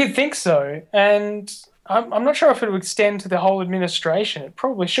 Well, you'd think so. And I'm not sure if it would extend to the whole administration. It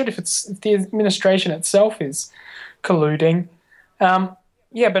probably should if the administration itself is colluding. But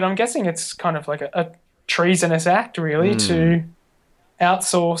I'm guessing it's kind of like a treasonous act, really, to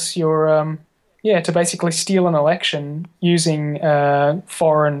outsource your, to basically steal an election using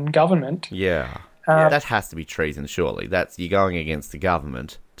foreign government. Yeah. That has to be treason, surely. You're going against the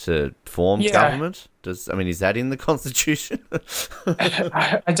government to form government? Is that in the Constitution?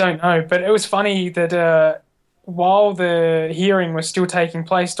 I don't know, but it was funny that while the hearing was still taking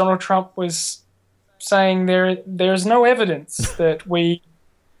place, Donald Trump was saying there's no evidence that we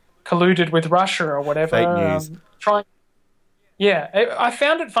colluded with Russia or whatever. Fake news. I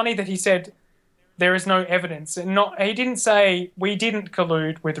found it funny that he said there is no evidence, and he didn't say we didn't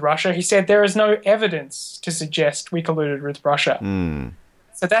collude with Russia. He said there is no evidence to suggest we colluded with Russia.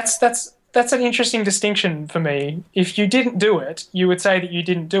 So that's an interesting distinction for me. If you didn't do it, you would say that you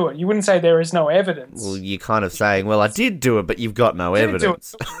didn't do it. You wouldn't say there is no evidence. Well, you're kind of saying, well, I did do it, but you've got no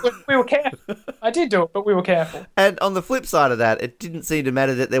evidence. We were careful. I did do it, but we were careful. And on the flip side of that, it didn't seem to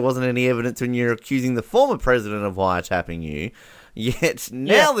matter that there wasn't any evidence when you're accusing the former president of wiretapping you. Yet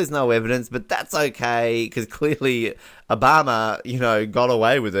now there's no evidence, but that's okay, because clearly Obama, got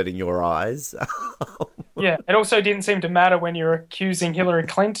away with it in your eyes. Yeah, it also didn't seem to matter when you're accusing Hillary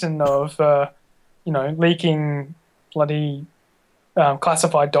Clinton of, leaking bloody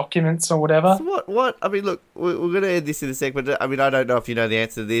classified documents or whatever. So what? I mean, look, we're going to end this in a sec, but I don't know if you know the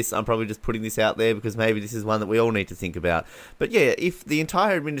answer to this. I'm probably just putting this out there because maybe this is one that we all need to think about. But yeah, if the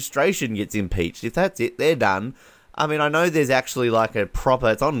entire administration gets impeached, if that's it, they're done. I mean, I know there's actually like a proper,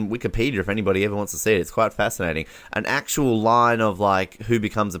 it's on Wikipedia if anybody ever wants to see it, it's quite fascinating, an actual line of like who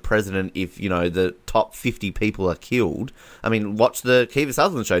becomes a president if, the top 50 people are killed. I mean, watch the Kiefer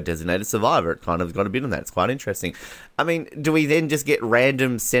Sutherland show, Designated Survivor, it kind of got a bit on that, it's quite interesting. I mean, do we then just get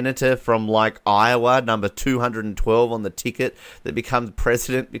random senator from like Iowa, number 212 on the ticket, that becomes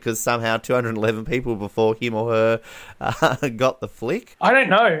president because somehow 211 people before him or her got the flick? I don't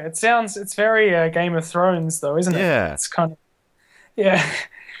know. It's very Game of Thrones though, isn't it? Yeah. It's kind of,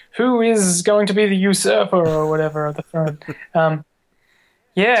 who is going to be the usurper or whatever of the throne? I'm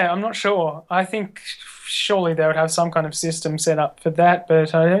not sure. I think surely they would have some kind of system set up for that,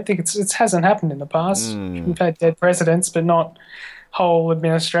 but I don't think it hasn't happened in the past. We've had dead presidents, but not whole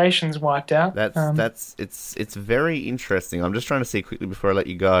administrations wiped out. It's very interesting. I'm just trying to see quickly before I let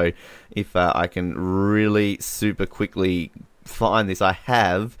you go if I can really super quickly find this. I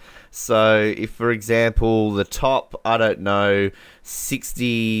have. So, if, for example, the top, I don't know,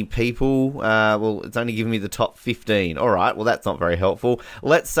 60 people, well, it's only giving me the top 15. All right, well, that's not very helpful.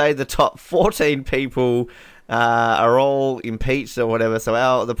 Let's say the top 14 people are all impeached or whatever.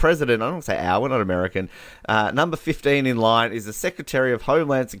 So the president, I don't say we're not American. Number 15 in line is the Secretary of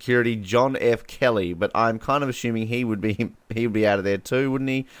Homeland Security, John F. Kelly. But I'm kind of assuming he would be out of there too, wouldn't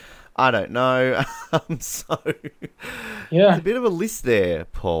he? I don't know. So, Yeah. there's a bit of a list there,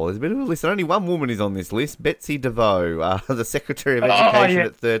 Paul. There's a bit of a list. Only one woman is on this list, Betsy DeVoe, the Secretary of Education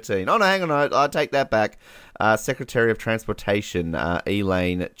at 13. Oh, no, hang on. I take that back. Secretary of Transportation,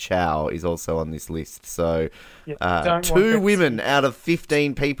 Elaine Chao, is also on this list. So, two women out of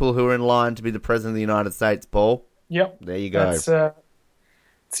 15 people who are in line to be the President of the United States, Paul. Yep. There you go.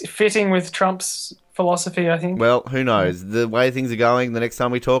 It's fitting with Trump's philosophy, I think. Well, who knows? The way things are going, the next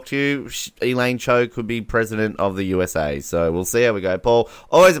time we talk to you, Elaine Chao could be President of the USA. So we'll see how we go. Paul,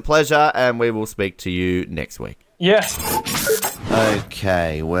 always a pleasure, and we will speak to you next week. Yeah.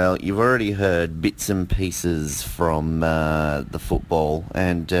 Okay, well, you've already heard bits and pieces from the football,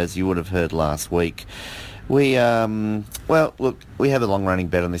 and as you would have heard last week, we we have a long-running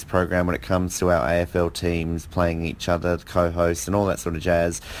bet on this program when it comes to our AFL teams playing each other, co-hosts, and all that sort of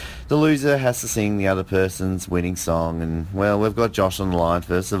jazz. The loser has to sing the other person's winning song, and, well, we've got Josh on the line.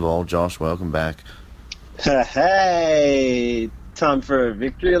 First of all, Josh, welcome back. Hey, time for a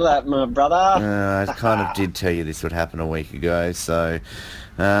victory lap, my brother. I kind of did tell you this would happen a week ago, so,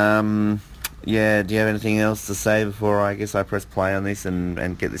 yeah, do you have anything else to say before I guess I press play on this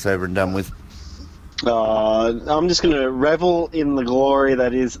and get this over and done with? I'm just going to revel in the glory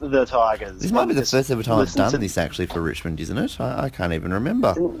that is the Tigers. This might be the first ever time I've done this, actually, for Richmond, isn't it? I can't even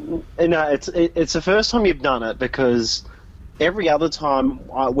remember. No, it's the first time you've done it because every other time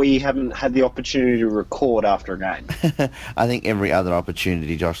we haven't had the opportunity to record after a game. I think every other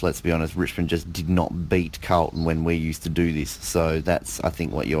opportunity, Josh, let's be honest, Richmond just did not beat Carlton when we used to do this. So that's, I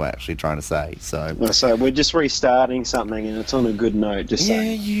think, what you're actually trying to say. So we're just restarting something and it's on a good note. Just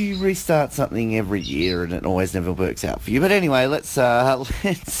saying. You restart something every year and it always never works out for you. But anyway, let's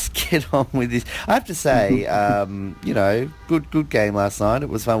get on with this. I have to say, good game last night. It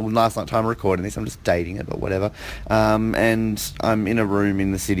was fun. Last night time recording this, I'm just dating it, but whatever. And I'm in a room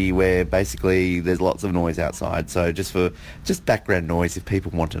in the city where basically there's lots of noise outside, so just background noise if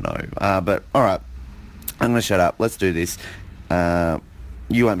people want to know. But all right, I'm going to shut up. Let's do this.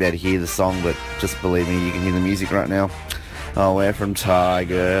 You won't be able to hear the song, but just believe me, you can hear the music right now. Oh, we're from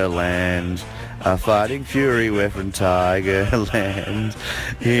Tigerland, a fighting fury, we're from Tigerland.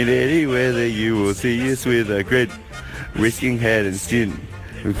 In any weather you will see us with a grit, risking head and skin.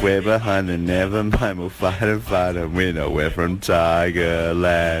 If we're behind, then never mind, we'll fight and win. Oh, we're from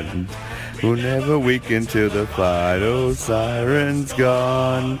Tigerland. We'll never weaken till the final siren's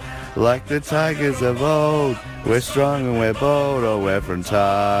gone. Like the Tigers of old, we're strong and we're bold. Oh, we're from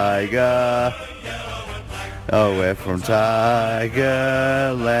Tiger. Oh, we're from Tigerland.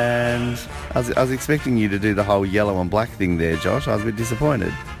 I was expecting you to do the whole yellow and black thing there, Josh. I was a bit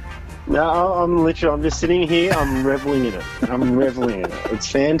disappointed. No, I'm just sitting here, I'm reveling in it. It's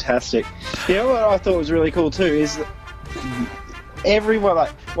fantastic. You know what I thought was really cool too is that everyone, like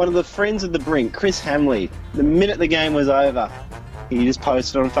one of the friends of the Brink, Chris Hamley, the minute the game was over, he just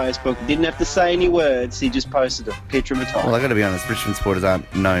posted on Facebook. Didn't have to say any words, he just posted a picture of a Tiger. Well, I've got to be honest, Richmond supporters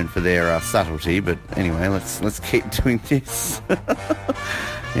aren't known for their subtlety, but anyway, let's keep doing this.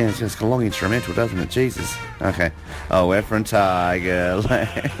 Yeah, it's just a long instrumental, doesn't it? Jesus. Okay. Oh, we're from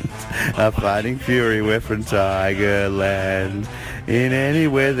Tigerland. A fighting fury, we're from Tigerland. In any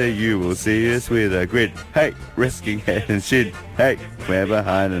weather you will see us with a grit. Hey, risking head and shit. Hey, we're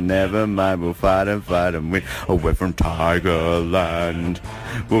behind and never mind. We'll fight and win. Oh, we're from Tigerland.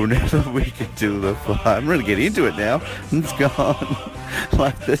 We'll never weaken till the fight. I'm really getting into it now. It's gone.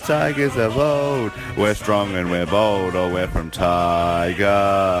 Like the Tigers of old. We're strong and we're bold. Oh, we're from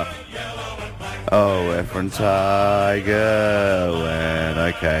Tiger. Oh, we're from Tigerland.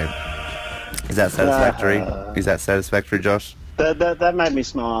 Okay. Is that satisfactory, Josh? That made me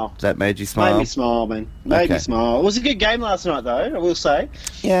smile. That made you smile? Made me smile, man. Made me smile. It was a good game last night, though, I will say.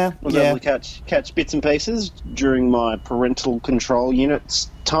 Yeah. I was able to catch bits and pieces during my parental control unit's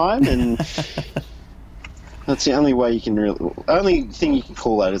time, and that's the only way you can only thing you can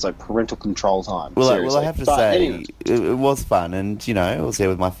call that is like parental control time. Well, I have to say, anyway. it was fun, and I was there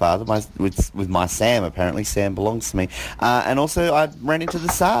with my father, with my Sam. Apparently, Sam belongs to me, and also I ran into the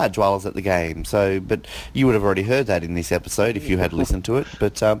Serge while I was at the game. So, but you would have already heard that in this episode if you had listened to it.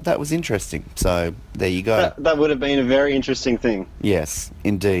 But that was interesting. So there you go. That would have been a very interesting thing. Yes,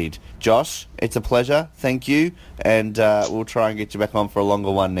 indeed. Josh, it's a pleasure. Thank you. And we'll try and get you back on for a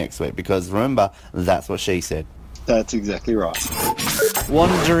longer one next week because remember, that's what she said. That's exactly right.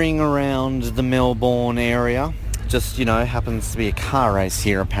 Wandering around the Melbourne area. Just, happens to be a car race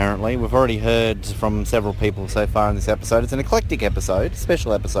here apparently. We've already heard from several people so far in this episode. It's an eclectic episode,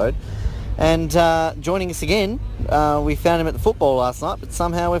 special episode. And joining us again, we found him at the football last night, but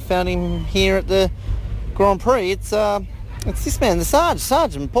somehow we've found him here at the Grand Prix. It's this man, the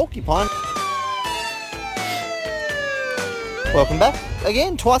Serge and Porcupine. Welcome back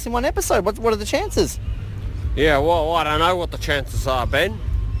again, twice in one episode. What are the chances? Yeah, well, I don't know what the chances are, Ben.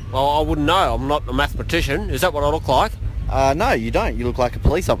 Well, I wouldn't know. I'm not a mathematician. Is that what I look like? No, you don't. You look like a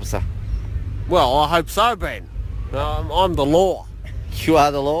police officer. Well, I hope so, Ben. I'm the law. You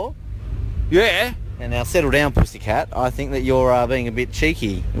are the law? Yeah. And now settle down, pussycat. I think that you're being a bit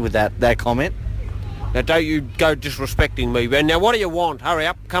cheeky with that comment. Now, don't you go disrespecting me, Ben. Now, what do you want? Hurry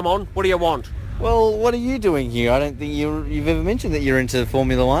up. Come on. What do you want? Well, what are you doing here? I don't think you've ever mentioned that you're into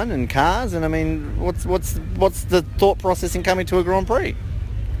Formula One and cars. And I mean, what's the thought process in coming to a Grand Prix?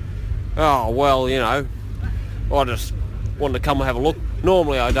 Oh, well, I just wanted to come and have a look.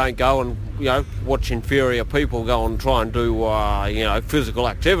 Normally I don't go and, watch inferior people go and try and do, physical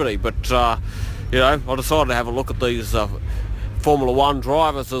activity. But, I decided to have a look at these Formula One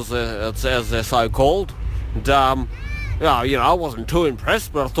drivers, as they're so called. And, I wasn't too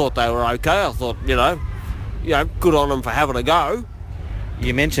impressed, but I thought they were okay. I thought, good on them for having a go.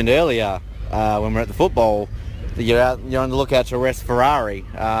 You mentioned earlier when we were at the football that you're on the lookout to arrest Ferrari.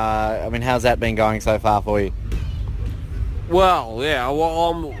 How's that been going so far for you? Well, yeah,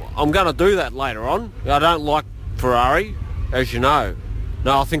 I'm going to do that later on. I don't like Ferrari, as you know.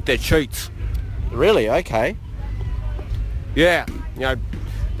 No, I think they're cheats. Really? Okay. Yeah,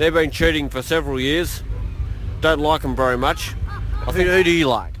 they've been cheating for several years. Don't like them very much. Who do you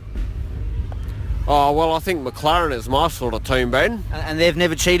like? Oh, well, I think McLaren is my sort of team, Ben. And they've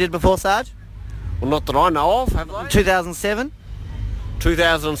never cheated before, Sarge? Well, not that I know of, have they? 2007?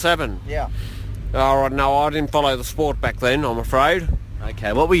 2007? Yeah. Oh, no, I didn't follow the sport back then, I'm afraid.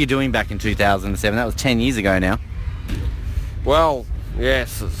 Okay, what were you doing back in 2007? That was 10 years ago now. Well,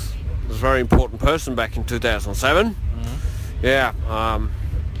 yes, I was a very important person back in 2007. Mm-hmm.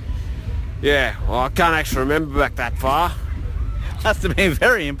 Yeah, well, I can't actually remember back that far. Must have been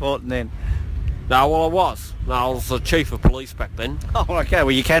very important then. No, well, I was. No, I was the chief of police back then. Oh, okay,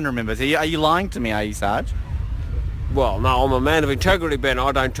 well, you can remember. So are you lying to me, are you, Sarge? Well, no, I'm a man of integrity, Ben.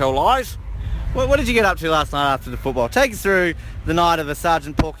 I don't tell lies. What did you get up to last night after the football? Take us through the night of a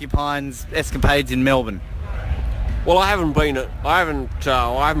Sergeant Porcupine's escapades in Melbourne. Well, I haven't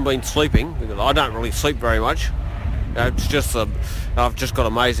been sleeping because I don't really sleep very much. It's just I've just got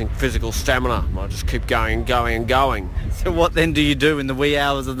amazing physical stamina. I just keep going and going and going. So what then do you do in the wee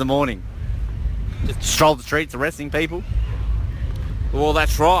hours of the morning? Just stroll the streets arresting people? Well,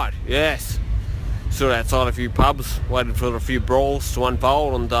 that's right, yes. Stood outside a few pubs, waited for a few brawls to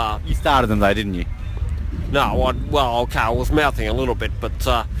unfold and... You started them though, didn't you? No, I was mouthing a little bit,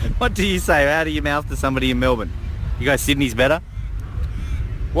 but... What do you say? How do you mouth to somebody in Melbourne? You guys Sydney's better?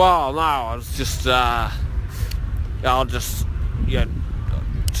 Well, no, I was just... I'll just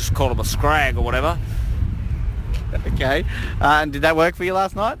call him a scrag or whatever. Okay. And did that work for you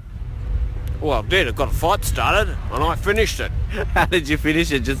last night? Well, it did. I got a fight started and I finished it. How did you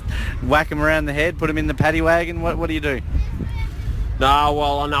finish it? Just whack him around the head, put him in the paddy wagon? What do you do? No,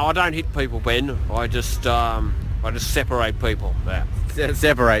 I don't hit people, Ben. I just separate people. Yeah.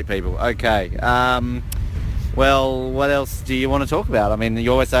 Separate people. Okay. Well, what else do you want to talk about? I mean,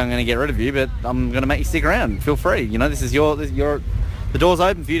 you always say I'm going to get rid of you, but I'm going to make you stick around. Feel free. This is the door's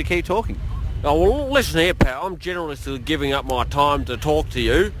open for you to keep talking. Oh, well, listen here, pal. I'm generously giving up my time to talk to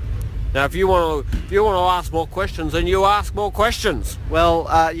you. Now, if you want to ask more questions, then you ask more questions.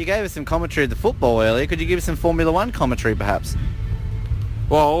 Well, you gave us some commentary of the football earlier. Could you give us some Formula One commentary, perhaps?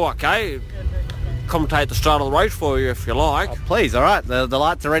 Well, okay. Commentate the start of the race for you, if you like. Oh, please, all right. The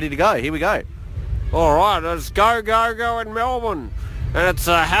lights are ready to go. Here we go. All right, let's go in Melbourne. And it's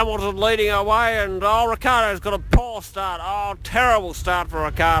Hamilton leading away, and Ricciardo's got a poor start. Oh, terrible start for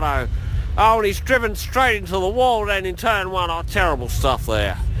Ricciardo. Oh, and he's driven straight into the wall then in turn one. Oh, terrible stuff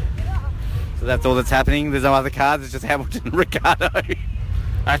there. So that's all that's happening? There's no other cars, it's just Hamilton and Ricciardo?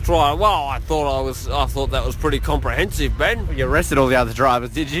 That's right. Well, I thought that was pretty comprehensive, Ben. You arrested all the other drivers,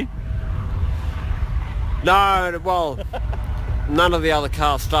 did you? No, well... None of the other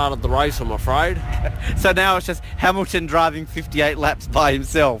cars started the race, I'm afraid. So now it's just Hamilton driving 58 laps by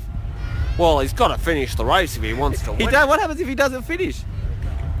himself. Well, he's got to finish the race if he wants to win. What happens if he doesn't finish?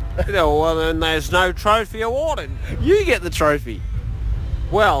 Well, then there's no trophy awarded. You get the trophy.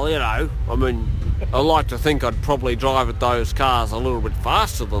 Well, you know, I mean, I like to think I'd probably drive at those cars a little bit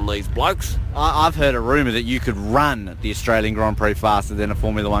faster than these blokes. I've heard a rumour that you could run the Australian Grand Prix faster than a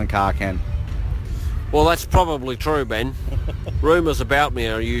Formula 1 car can. Well, that's probably true, Ben. Rumours about me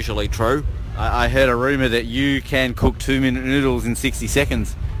are usually true. I heard a rumour that you can cook 2-minute noodles in 60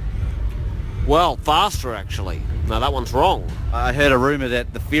 seconds. Well, faster, actually. No, that one's wrong. I heard a rumour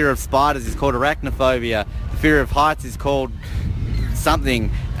that the fear of spiders is called arachnophobia, the fear of heights is called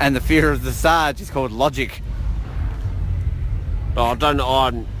something, and the fear of the Sarge is called logic. Oh, I don't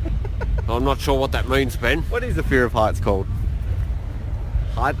know. I'm not sure what that means, Ben. What is the fear of heights called?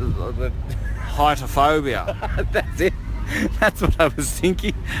 Heightophobiia. That's it. That's what I was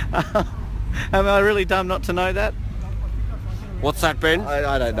thinking. Am I really dumb not to know that? What's that, Ben?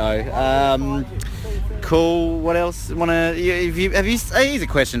 I don't know. Cool. What else? Here's a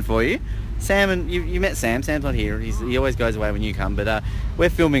question for you. Sam, and you met Sam. Sam's not here. He always goes away when you come. But we're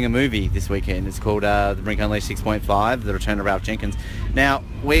filming a movie this weekend. It's called The Brink Unleashed 6.5, The Return of Ralph Jenkins. Now,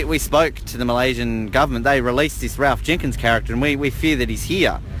 we spoke to the Malaysian government. They released this Ralph Jenkins character, and we fear that he's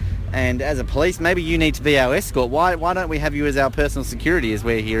here. And as a police, maybe you need to be our escort. Why don't we have you as our personal security as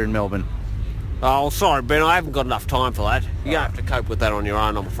we're here in Melbourne? Oh, sorry, Ben. I haven't got enough time for that. You're going to have to cope with that on your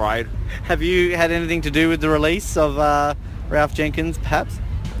own, I'm afraid. Have you had anything to do with the release of Ralph Jenkins, perhaps?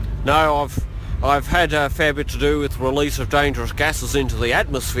 No, I've had a fair bit to do with the release of dangerous gases into the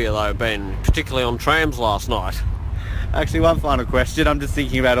atmosphere, though, Ben, particularly on trams last night. Actually, one final question. I'm just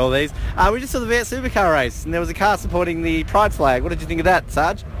thinking about all these. We just saw the Viet Supercar race, and there was a car supporting the Pride flag. What did you think of that,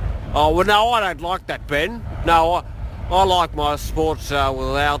 Sarge? Oh, well, no, I don't like that, Ben. No, I like my sport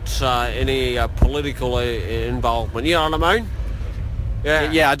without any political involvement. You know what I mean?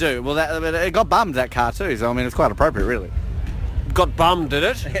 Yeah, I do. Well, it got bummed, that car, too, so, I mean, it's quite appropriate, really. Got bummed, did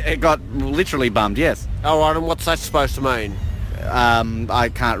it? It got literally bummed, yes. All right, and what's that supposed to mean? I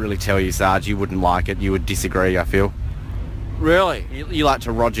can't really tell you, Sarge. You wouldn't like it. You would disagree, I feel. Really? You like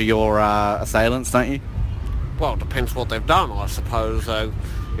to roger your assailants, don't you? Well, it depends what they've done, I suppose. You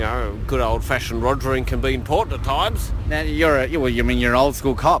know, good old-fashioned rogering can be important at times. Now, you're an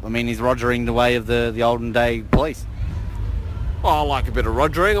old-school cop. I mean, he's rogering the way of the olden-day police. Well, I like a bit of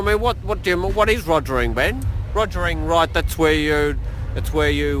rogering. I mean, what is rogering, Ben? Rogering, right? That's where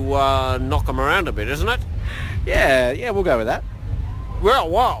you knock them around a bit, isn't it? Yeah, we'll go with that.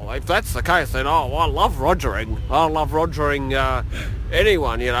 Well, if that's the case, then I love rogering. I love rogering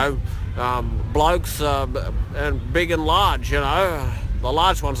anyone, you know, blokes and big and large, you know. The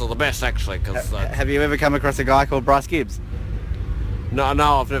large ones are the best, actually. Cause, have you ever come across a guy called Bryce Gibbs? No,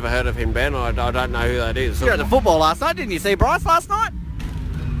 I've never heard of him, Ben. I don't know who that is. You were at the football last night, didn't you see Bryce last night?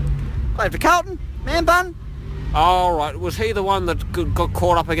 Played for Carlton, man bun. Oh, right. Was he the one that got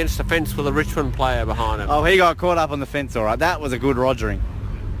caught up against the fence with a Richmond player behind him? Oh, he got caught up on the fence, all right. That was a good rogering.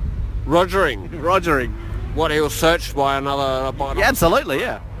 Rogering? Rogering. What, he was searched by another... Yeah, absolutely,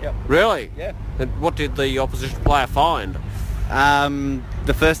 yeah. Yep. Really? Yeah. And what did the opposition player find?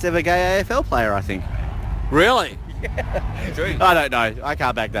 The first ever gay AFL player, I think. Really? Yeah. I don't know. I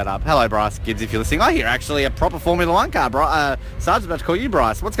can't back that up. Hello, Bryce Gibbs, if you're listening. I hear actually a proper Formula 1 car. Sarge's about to call you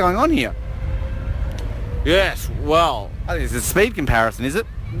Bryce. What's going on here? Yes, well... I think it's a speed comparison, is it?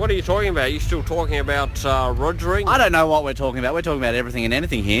 What are you talking about? Are you still talking about rogering? I don't know what we're talking about. We're talking about everything and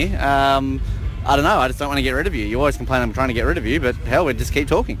anything here. I don't know. I just don't want to get rid of you. You always complain I'm trying to get rid of you, but hell, we'd just keep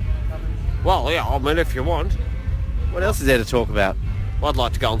talking. Well, yeah, I mean, if you want. What else is there to talk about? Well, I'd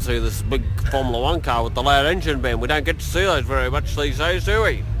like to go and see this big Formula 1 car with the loud engine, Ben. We don't get to see those very much these days, do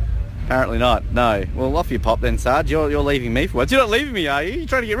we? Apparently not, no. Well, off you pop then, Sarge. You're leaving me for once. You're not leaving me, are you? You're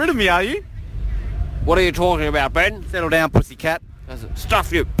trying to get rid of me, are you? What are you talking about, Ben? Settle down, pussycat.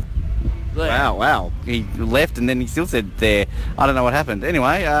 Stuff you. There. Wow. He left and then he still said there. I don't know what happened.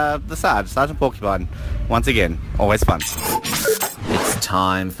 Anyway, the Sergeant Porcupine. Once again, always fun. It's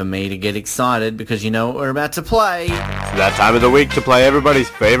time for me to get excited because you know what we're about to play. It's that time of the week to play everybody's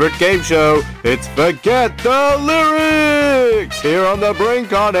favorite game show. It's Forget the Lyrics here on the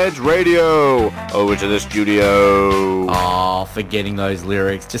Brink on Edge Radio. Over to the studio. Oh, forgetting those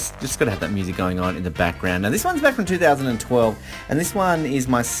lyrics. Just got to have that music going on in the background. Now, this one's back from 2012, and this one is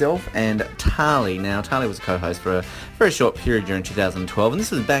myself and Tali. Now, Tali was a co-host for a very short period during 2012, and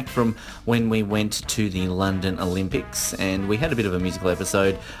this was back from when we went to the London Olympics, and we had a bit of a musical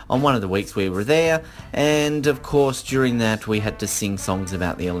episode on one of the weeks we were there, and of course during that we had to sing songs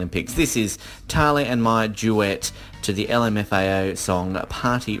about the Olympics. This is Tali and my duet to the LMFAO song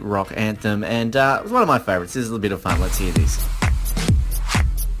Party Rock Anthem, and it was one of my favourites. This is a bit of fun. Let's hear this.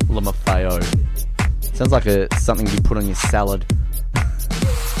 LMFAO. Sounds like something you put on your salad.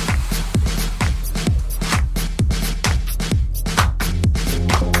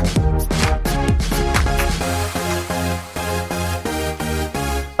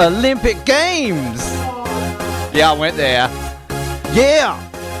 Olympic Games. Yeah, I went there. Yeah.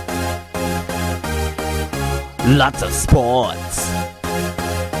 Lots of sports.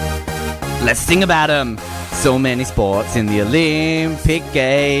 Let's sing about them. So many sports in the Olympic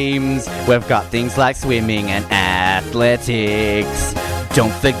Games. We've got things like swimming and athletics.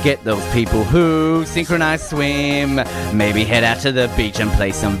 Don't forget those people who synchronize swim. Maybe head out to the beach and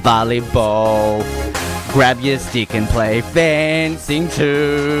play some volleyball. Grab your stick and play fencing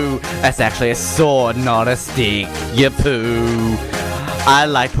too. That's actually a sword, not a stick, you poo. I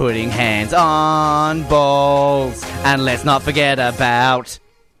like putting hands on balls. And let's not forget about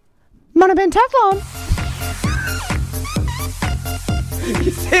monopentathlon.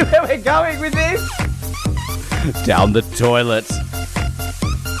 You see where we're going with this? Down the toilet.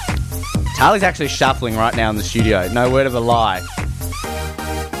 Tali's actually shuffling right now in the studio. No word of a lie.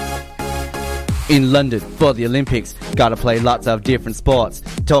 In London for the Olympics, gotta play lots of different sports.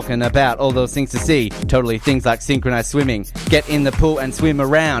 Talking about all those things to see. Totally things like synchronized swimming. Get in the pool and swim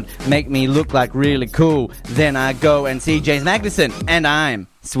around. Make me look like really cool. Then I go and see James Magnuson. And I'm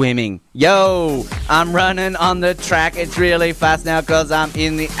swimming. Yo, I'm running on the track. It's really fast now cause I'm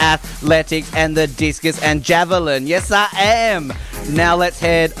in the athletics and the discus and javelin. Yes, I am. Now let's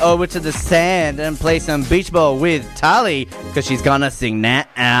head over to the sand and play some beach ball with Tali because she's gonna sing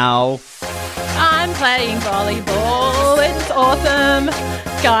now. I'm playing volleyball, it's awesome.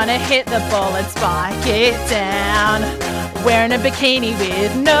 Gonna hit the ball and spike it down. Wearing a bikini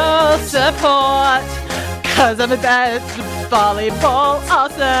with no support, cause I'm a bad volleyball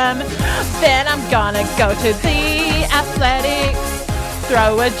awesome. Then I'm gonna go to the athletics,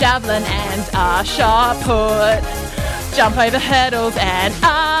 throw a javelin and a shot put, jump over hurdles and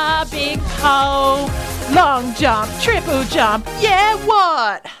a big pole, long jump, triple jump, yeah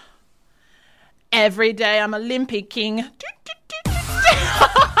what? Every day I'm Olympic king.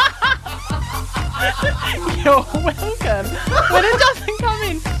 You're welcome. When it doesn't come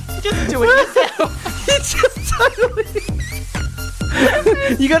in, just do it yourself. It's just totally...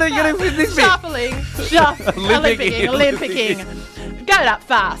 you gotta with this bit. Shuffling. Olympicing. Get it up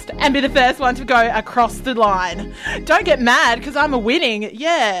fast and be the first one to go across the line. Don't get mad because I'm a winning.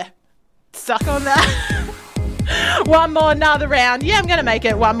 Yeah. Suck on that. One more, another round. Yeah, I'm going to make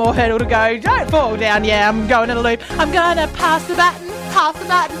it. One more hurdle to go. Don't fall down. Yeah, I'm going in a loop. I'm going to pass the baton,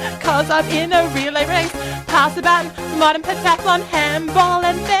 cause I'm in a relay race. Pass the baton, modern pentathlon, handball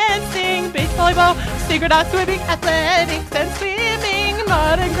and fencing, beach volleyball, synchronized swimming, athletics and swimming,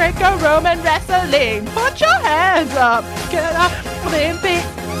 modern Greco-Roman wrestling. Put your hands up. Get up. Olympic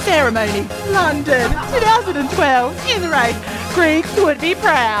ceremony, London, 2012, in the race. Greeks would be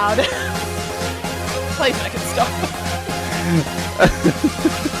proud. Please make it stop.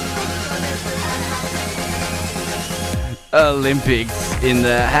 Olympics in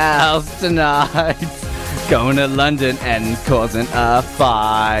the house tonight. Going to London and causing a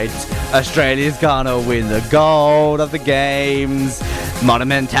fight. Australia's gonna win the gold of the games.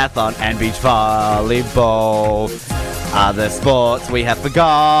 Monopentathlon and beach volleyball. Other sports we have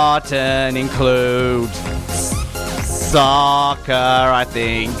forgotten include soccer, I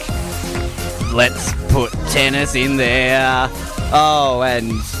think. Let's put tennis in there. Oh,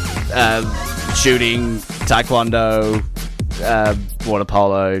 and shooting, taekwondo, water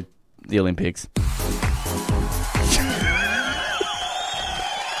polo, the Olympics.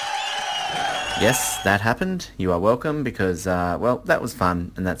 Yes, that happened. You are welcome because, well, that was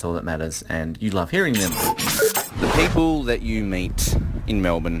fun and that's all that matters and you love hearing them. The people that you meet in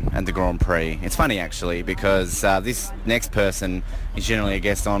Melbourne at the Grand Prix, it's funny actually because this next person is generally a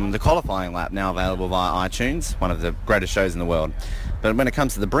guest on the Qualifying Lap, now available via iTunes, one of the greatest shows in the world. But when it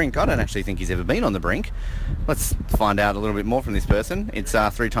comes to the Brink, I don't actually think he's ever been on the Brink. Let's find out a little bit more from this person. It's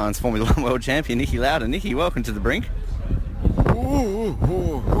 3 times Formula 1 World Champion Nikki Lauda. Nikki, welcome to the Brink.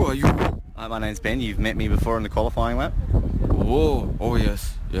 Who are you? My name's Ben. You've met me before in the Qualifying Lap. Oh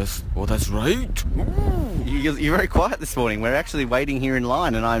yes. Oh, that's right. You're very quiet this morning. We're actually waiting here in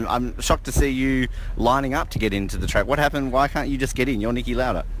line, and I'm shocked to see you lining up to get into the track. What happened? Why can't you just get in? You're Nikki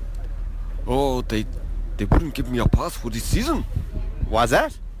Lauda. Oh, they wouldn't give me a pass for this season. Why's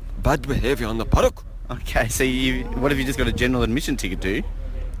that? Bad behavior on the paddock. Okay, so what have you just got a general admission ticket, do you?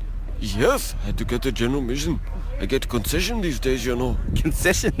 Yes, I had to get a general admission. I get concession these days, you know.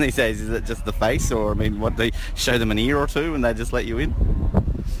 Concession these days? Is it just the face, or I mean, what, they show them an ear or two and they just let you in?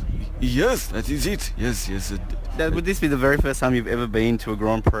 Yes, that is it. Yes. Now, would this be the very first time you've ever been to a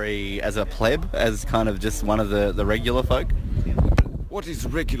Grand Prix as a pleb, as kind of just one of the regular folk? What is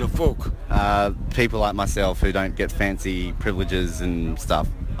regular folk? People like myself who don't get fancy privileges and stuff.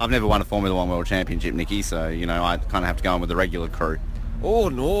 I've never won a Formula 1 World Championship, Nikki, so, you know, I kind of have to go in with the regular crew. Oh,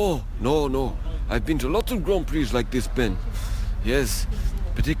 no. I've been to lots of Grand Prix like this, Ben. Yes,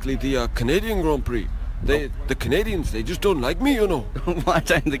 particularly the Canadian Grand Prix. The Canadians, they just don't like me, you know. Why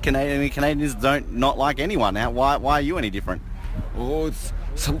don't the Canadians don't not like anyone? Why are you any different? Oh, it's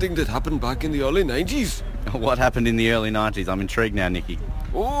something that happened back in the early 90s. What happened in the early 90s? I'm intrigued now, Nicky.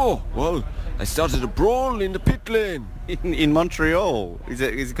 Oh, well, I started a brawl in the pit lane. In Montreal? Is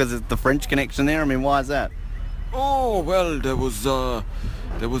it because of the French connection there? I mean, why is that? Oh, well, there was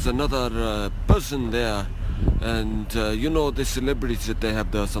another person there, and you know the celebrities that they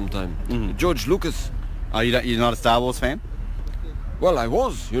have there sometime. George Lucas. Oh, you're not a Star Wars fan? Well, I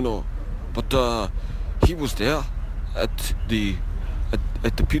was, you know, but he was there at the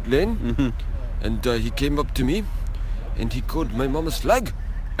pit lane, and he came up to me, and he called my mum a slag.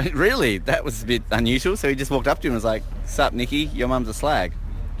 Really? That was a bit unusual. So he just walked up to him and was like, "Sup, Nicky? Your mum's a slag."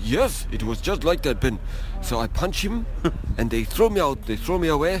 Yes, it was just like that, Ben. So I punch him, and they throw me out. They throw me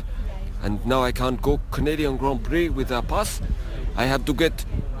away, and now I can't go Canadian Grand Prix with a pass. I have to get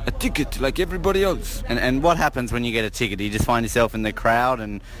a ticket like everybody else. And what happens when you get a ticket? Do you just find yourself in the crowd,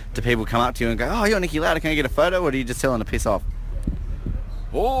 and do people come up to you and go, "Oh, you're Nikki Lauda, can I get a photo?" Or do you just tell them to piss off?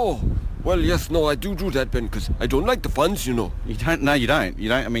 Oh, well, yes, no, I do that, Ben, because I don't like the fans, you know. You don't? No, you don't. You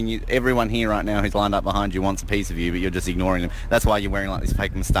don't. I mean, everyone here right now who's lined up behind you wants a piece of you, but you're just ignoring them. That's why you're wearing like this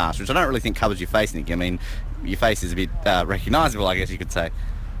fake moustache, which I don't really think covers your face, Nick. I mean, your face is a bit recognisable, I guess you could say.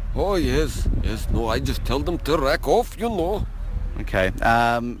 Oh, yes, no, I just tell them to rack off, you know. Okay.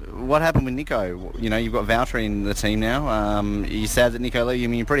 What happened with Nico? You know, you've got Valtteri in the team now. Are you sad that Nico left? I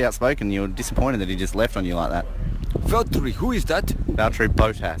mean, you're pretty outspoken. You're disappointed that he just left on you like that. Valtteri, who is that? Valtteri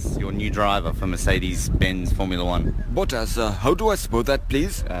Bottas, your new driver for Mercedes-Benz Formula 1. Bottas, how do I spell that,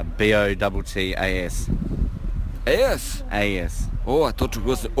 please? B-O-T-T-A-S. A-S? A-S. Oh, I thought it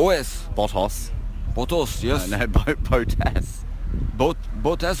was O-S. Bottas. Bottas, yes. No, Bottas.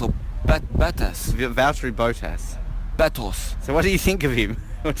 Bottas or Batas? Valtteri Bottas. Batos. So what do you think of him?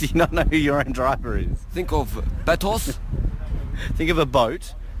 Or do you not know who your own driver is? Think of Batos? Think of a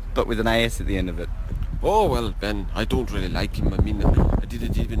boat, but with an AS at the end of it. Oh, well, Ben, I don't really like him. I mean, I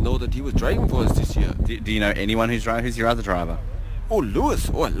didn't even know that he was driving for us this year. Do you know anyone who's driving? Who's your other driver? Oh, Lewis.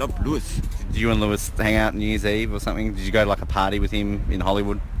 Oh, I love Lewis. Did you and Lewis hang out New Year's Eve or something? Did you go to like a party with him in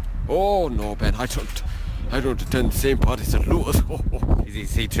Hollywood? Oh, no, Ben, I don't attend the same parties as Lewis.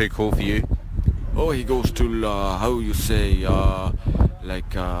 Is he too cool for you? Oh, he goes to, how you say,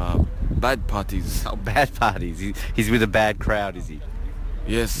 bad parties. Oh, bad parties. He's with a bad crowd, is he?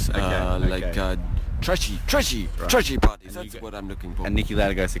 Yes, okay. Trashy parties. That's what I'm looking for. And Nikki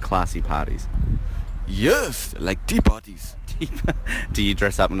Lauda goes to classy parties. Yes, like tea parties. Do you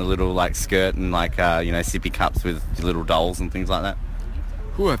dress up in a little like skirt and like sippy cups with little dolls and things like that?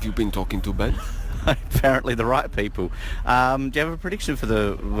 Who have you been talking to, Ben? Apparently the right people. Do you have a prediction for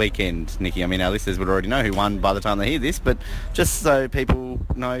the weekend, Nikki? I mean, our listeners would already know who won by the time they hear this, but just so people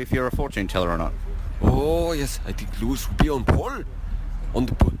know if you're a fortune teller or not. Oh, yes, I think Lewis will be on pole.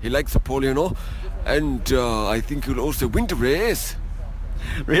 He likes the pole, you know, and I think he'll also win the race.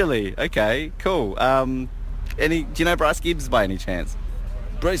 Really? Okay, cool. Do you know Bryce Gibbs by any chance?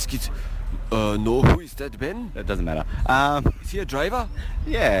 Bryce Gibbs? No, who is that, Ben? That doesn't matter. Is he a driver?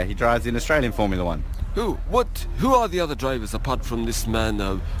 Yeah, he drives in Australian Formula 1. Who? What? Who are the other drivers apart from this man,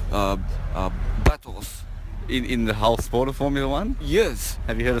 Batos? In the whole sport of Formula 1? Yes.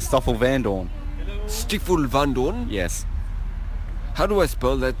 Have you heard of Stoffel Vandoorne? Stoffel Vandoorne? Yes. How do I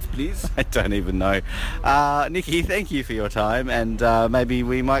spell that, please? I don't even know. Nikki, thank you for your time, and maybe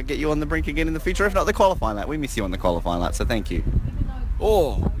we might get you on the Brink again in the future, if not the qualifying lap. We miss you on the qualifying lap, so thank you.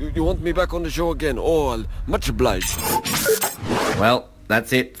 Oh, you want me back on the show again? Oh, much obliged. Well,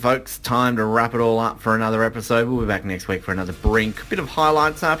 that's it, folks. Time to wrap it all up for another episode. We'll be back next week for another Brink. Bit of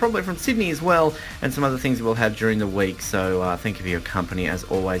highlights, probably from Sydney as well, and some other things that we'll have during the week. So thank you for your company. As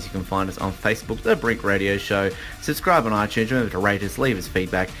always, you can find us on Facebook, The Brink Radio Show. Subscribe on iTunes. Remember to rate us, leave us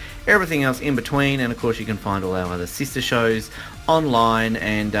feedback, everything else in between. And, of course, you can find all our other sister shows online,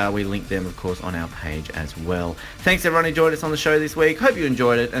 and we link them, of course, on our page as well. Thanks, everyone who joined us on the show this week. Hope you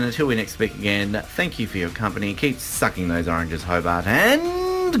enjoyed it, and until we next speak again, thank you for your company. Keep sucking those oranges, Hobart, and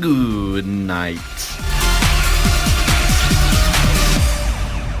good night.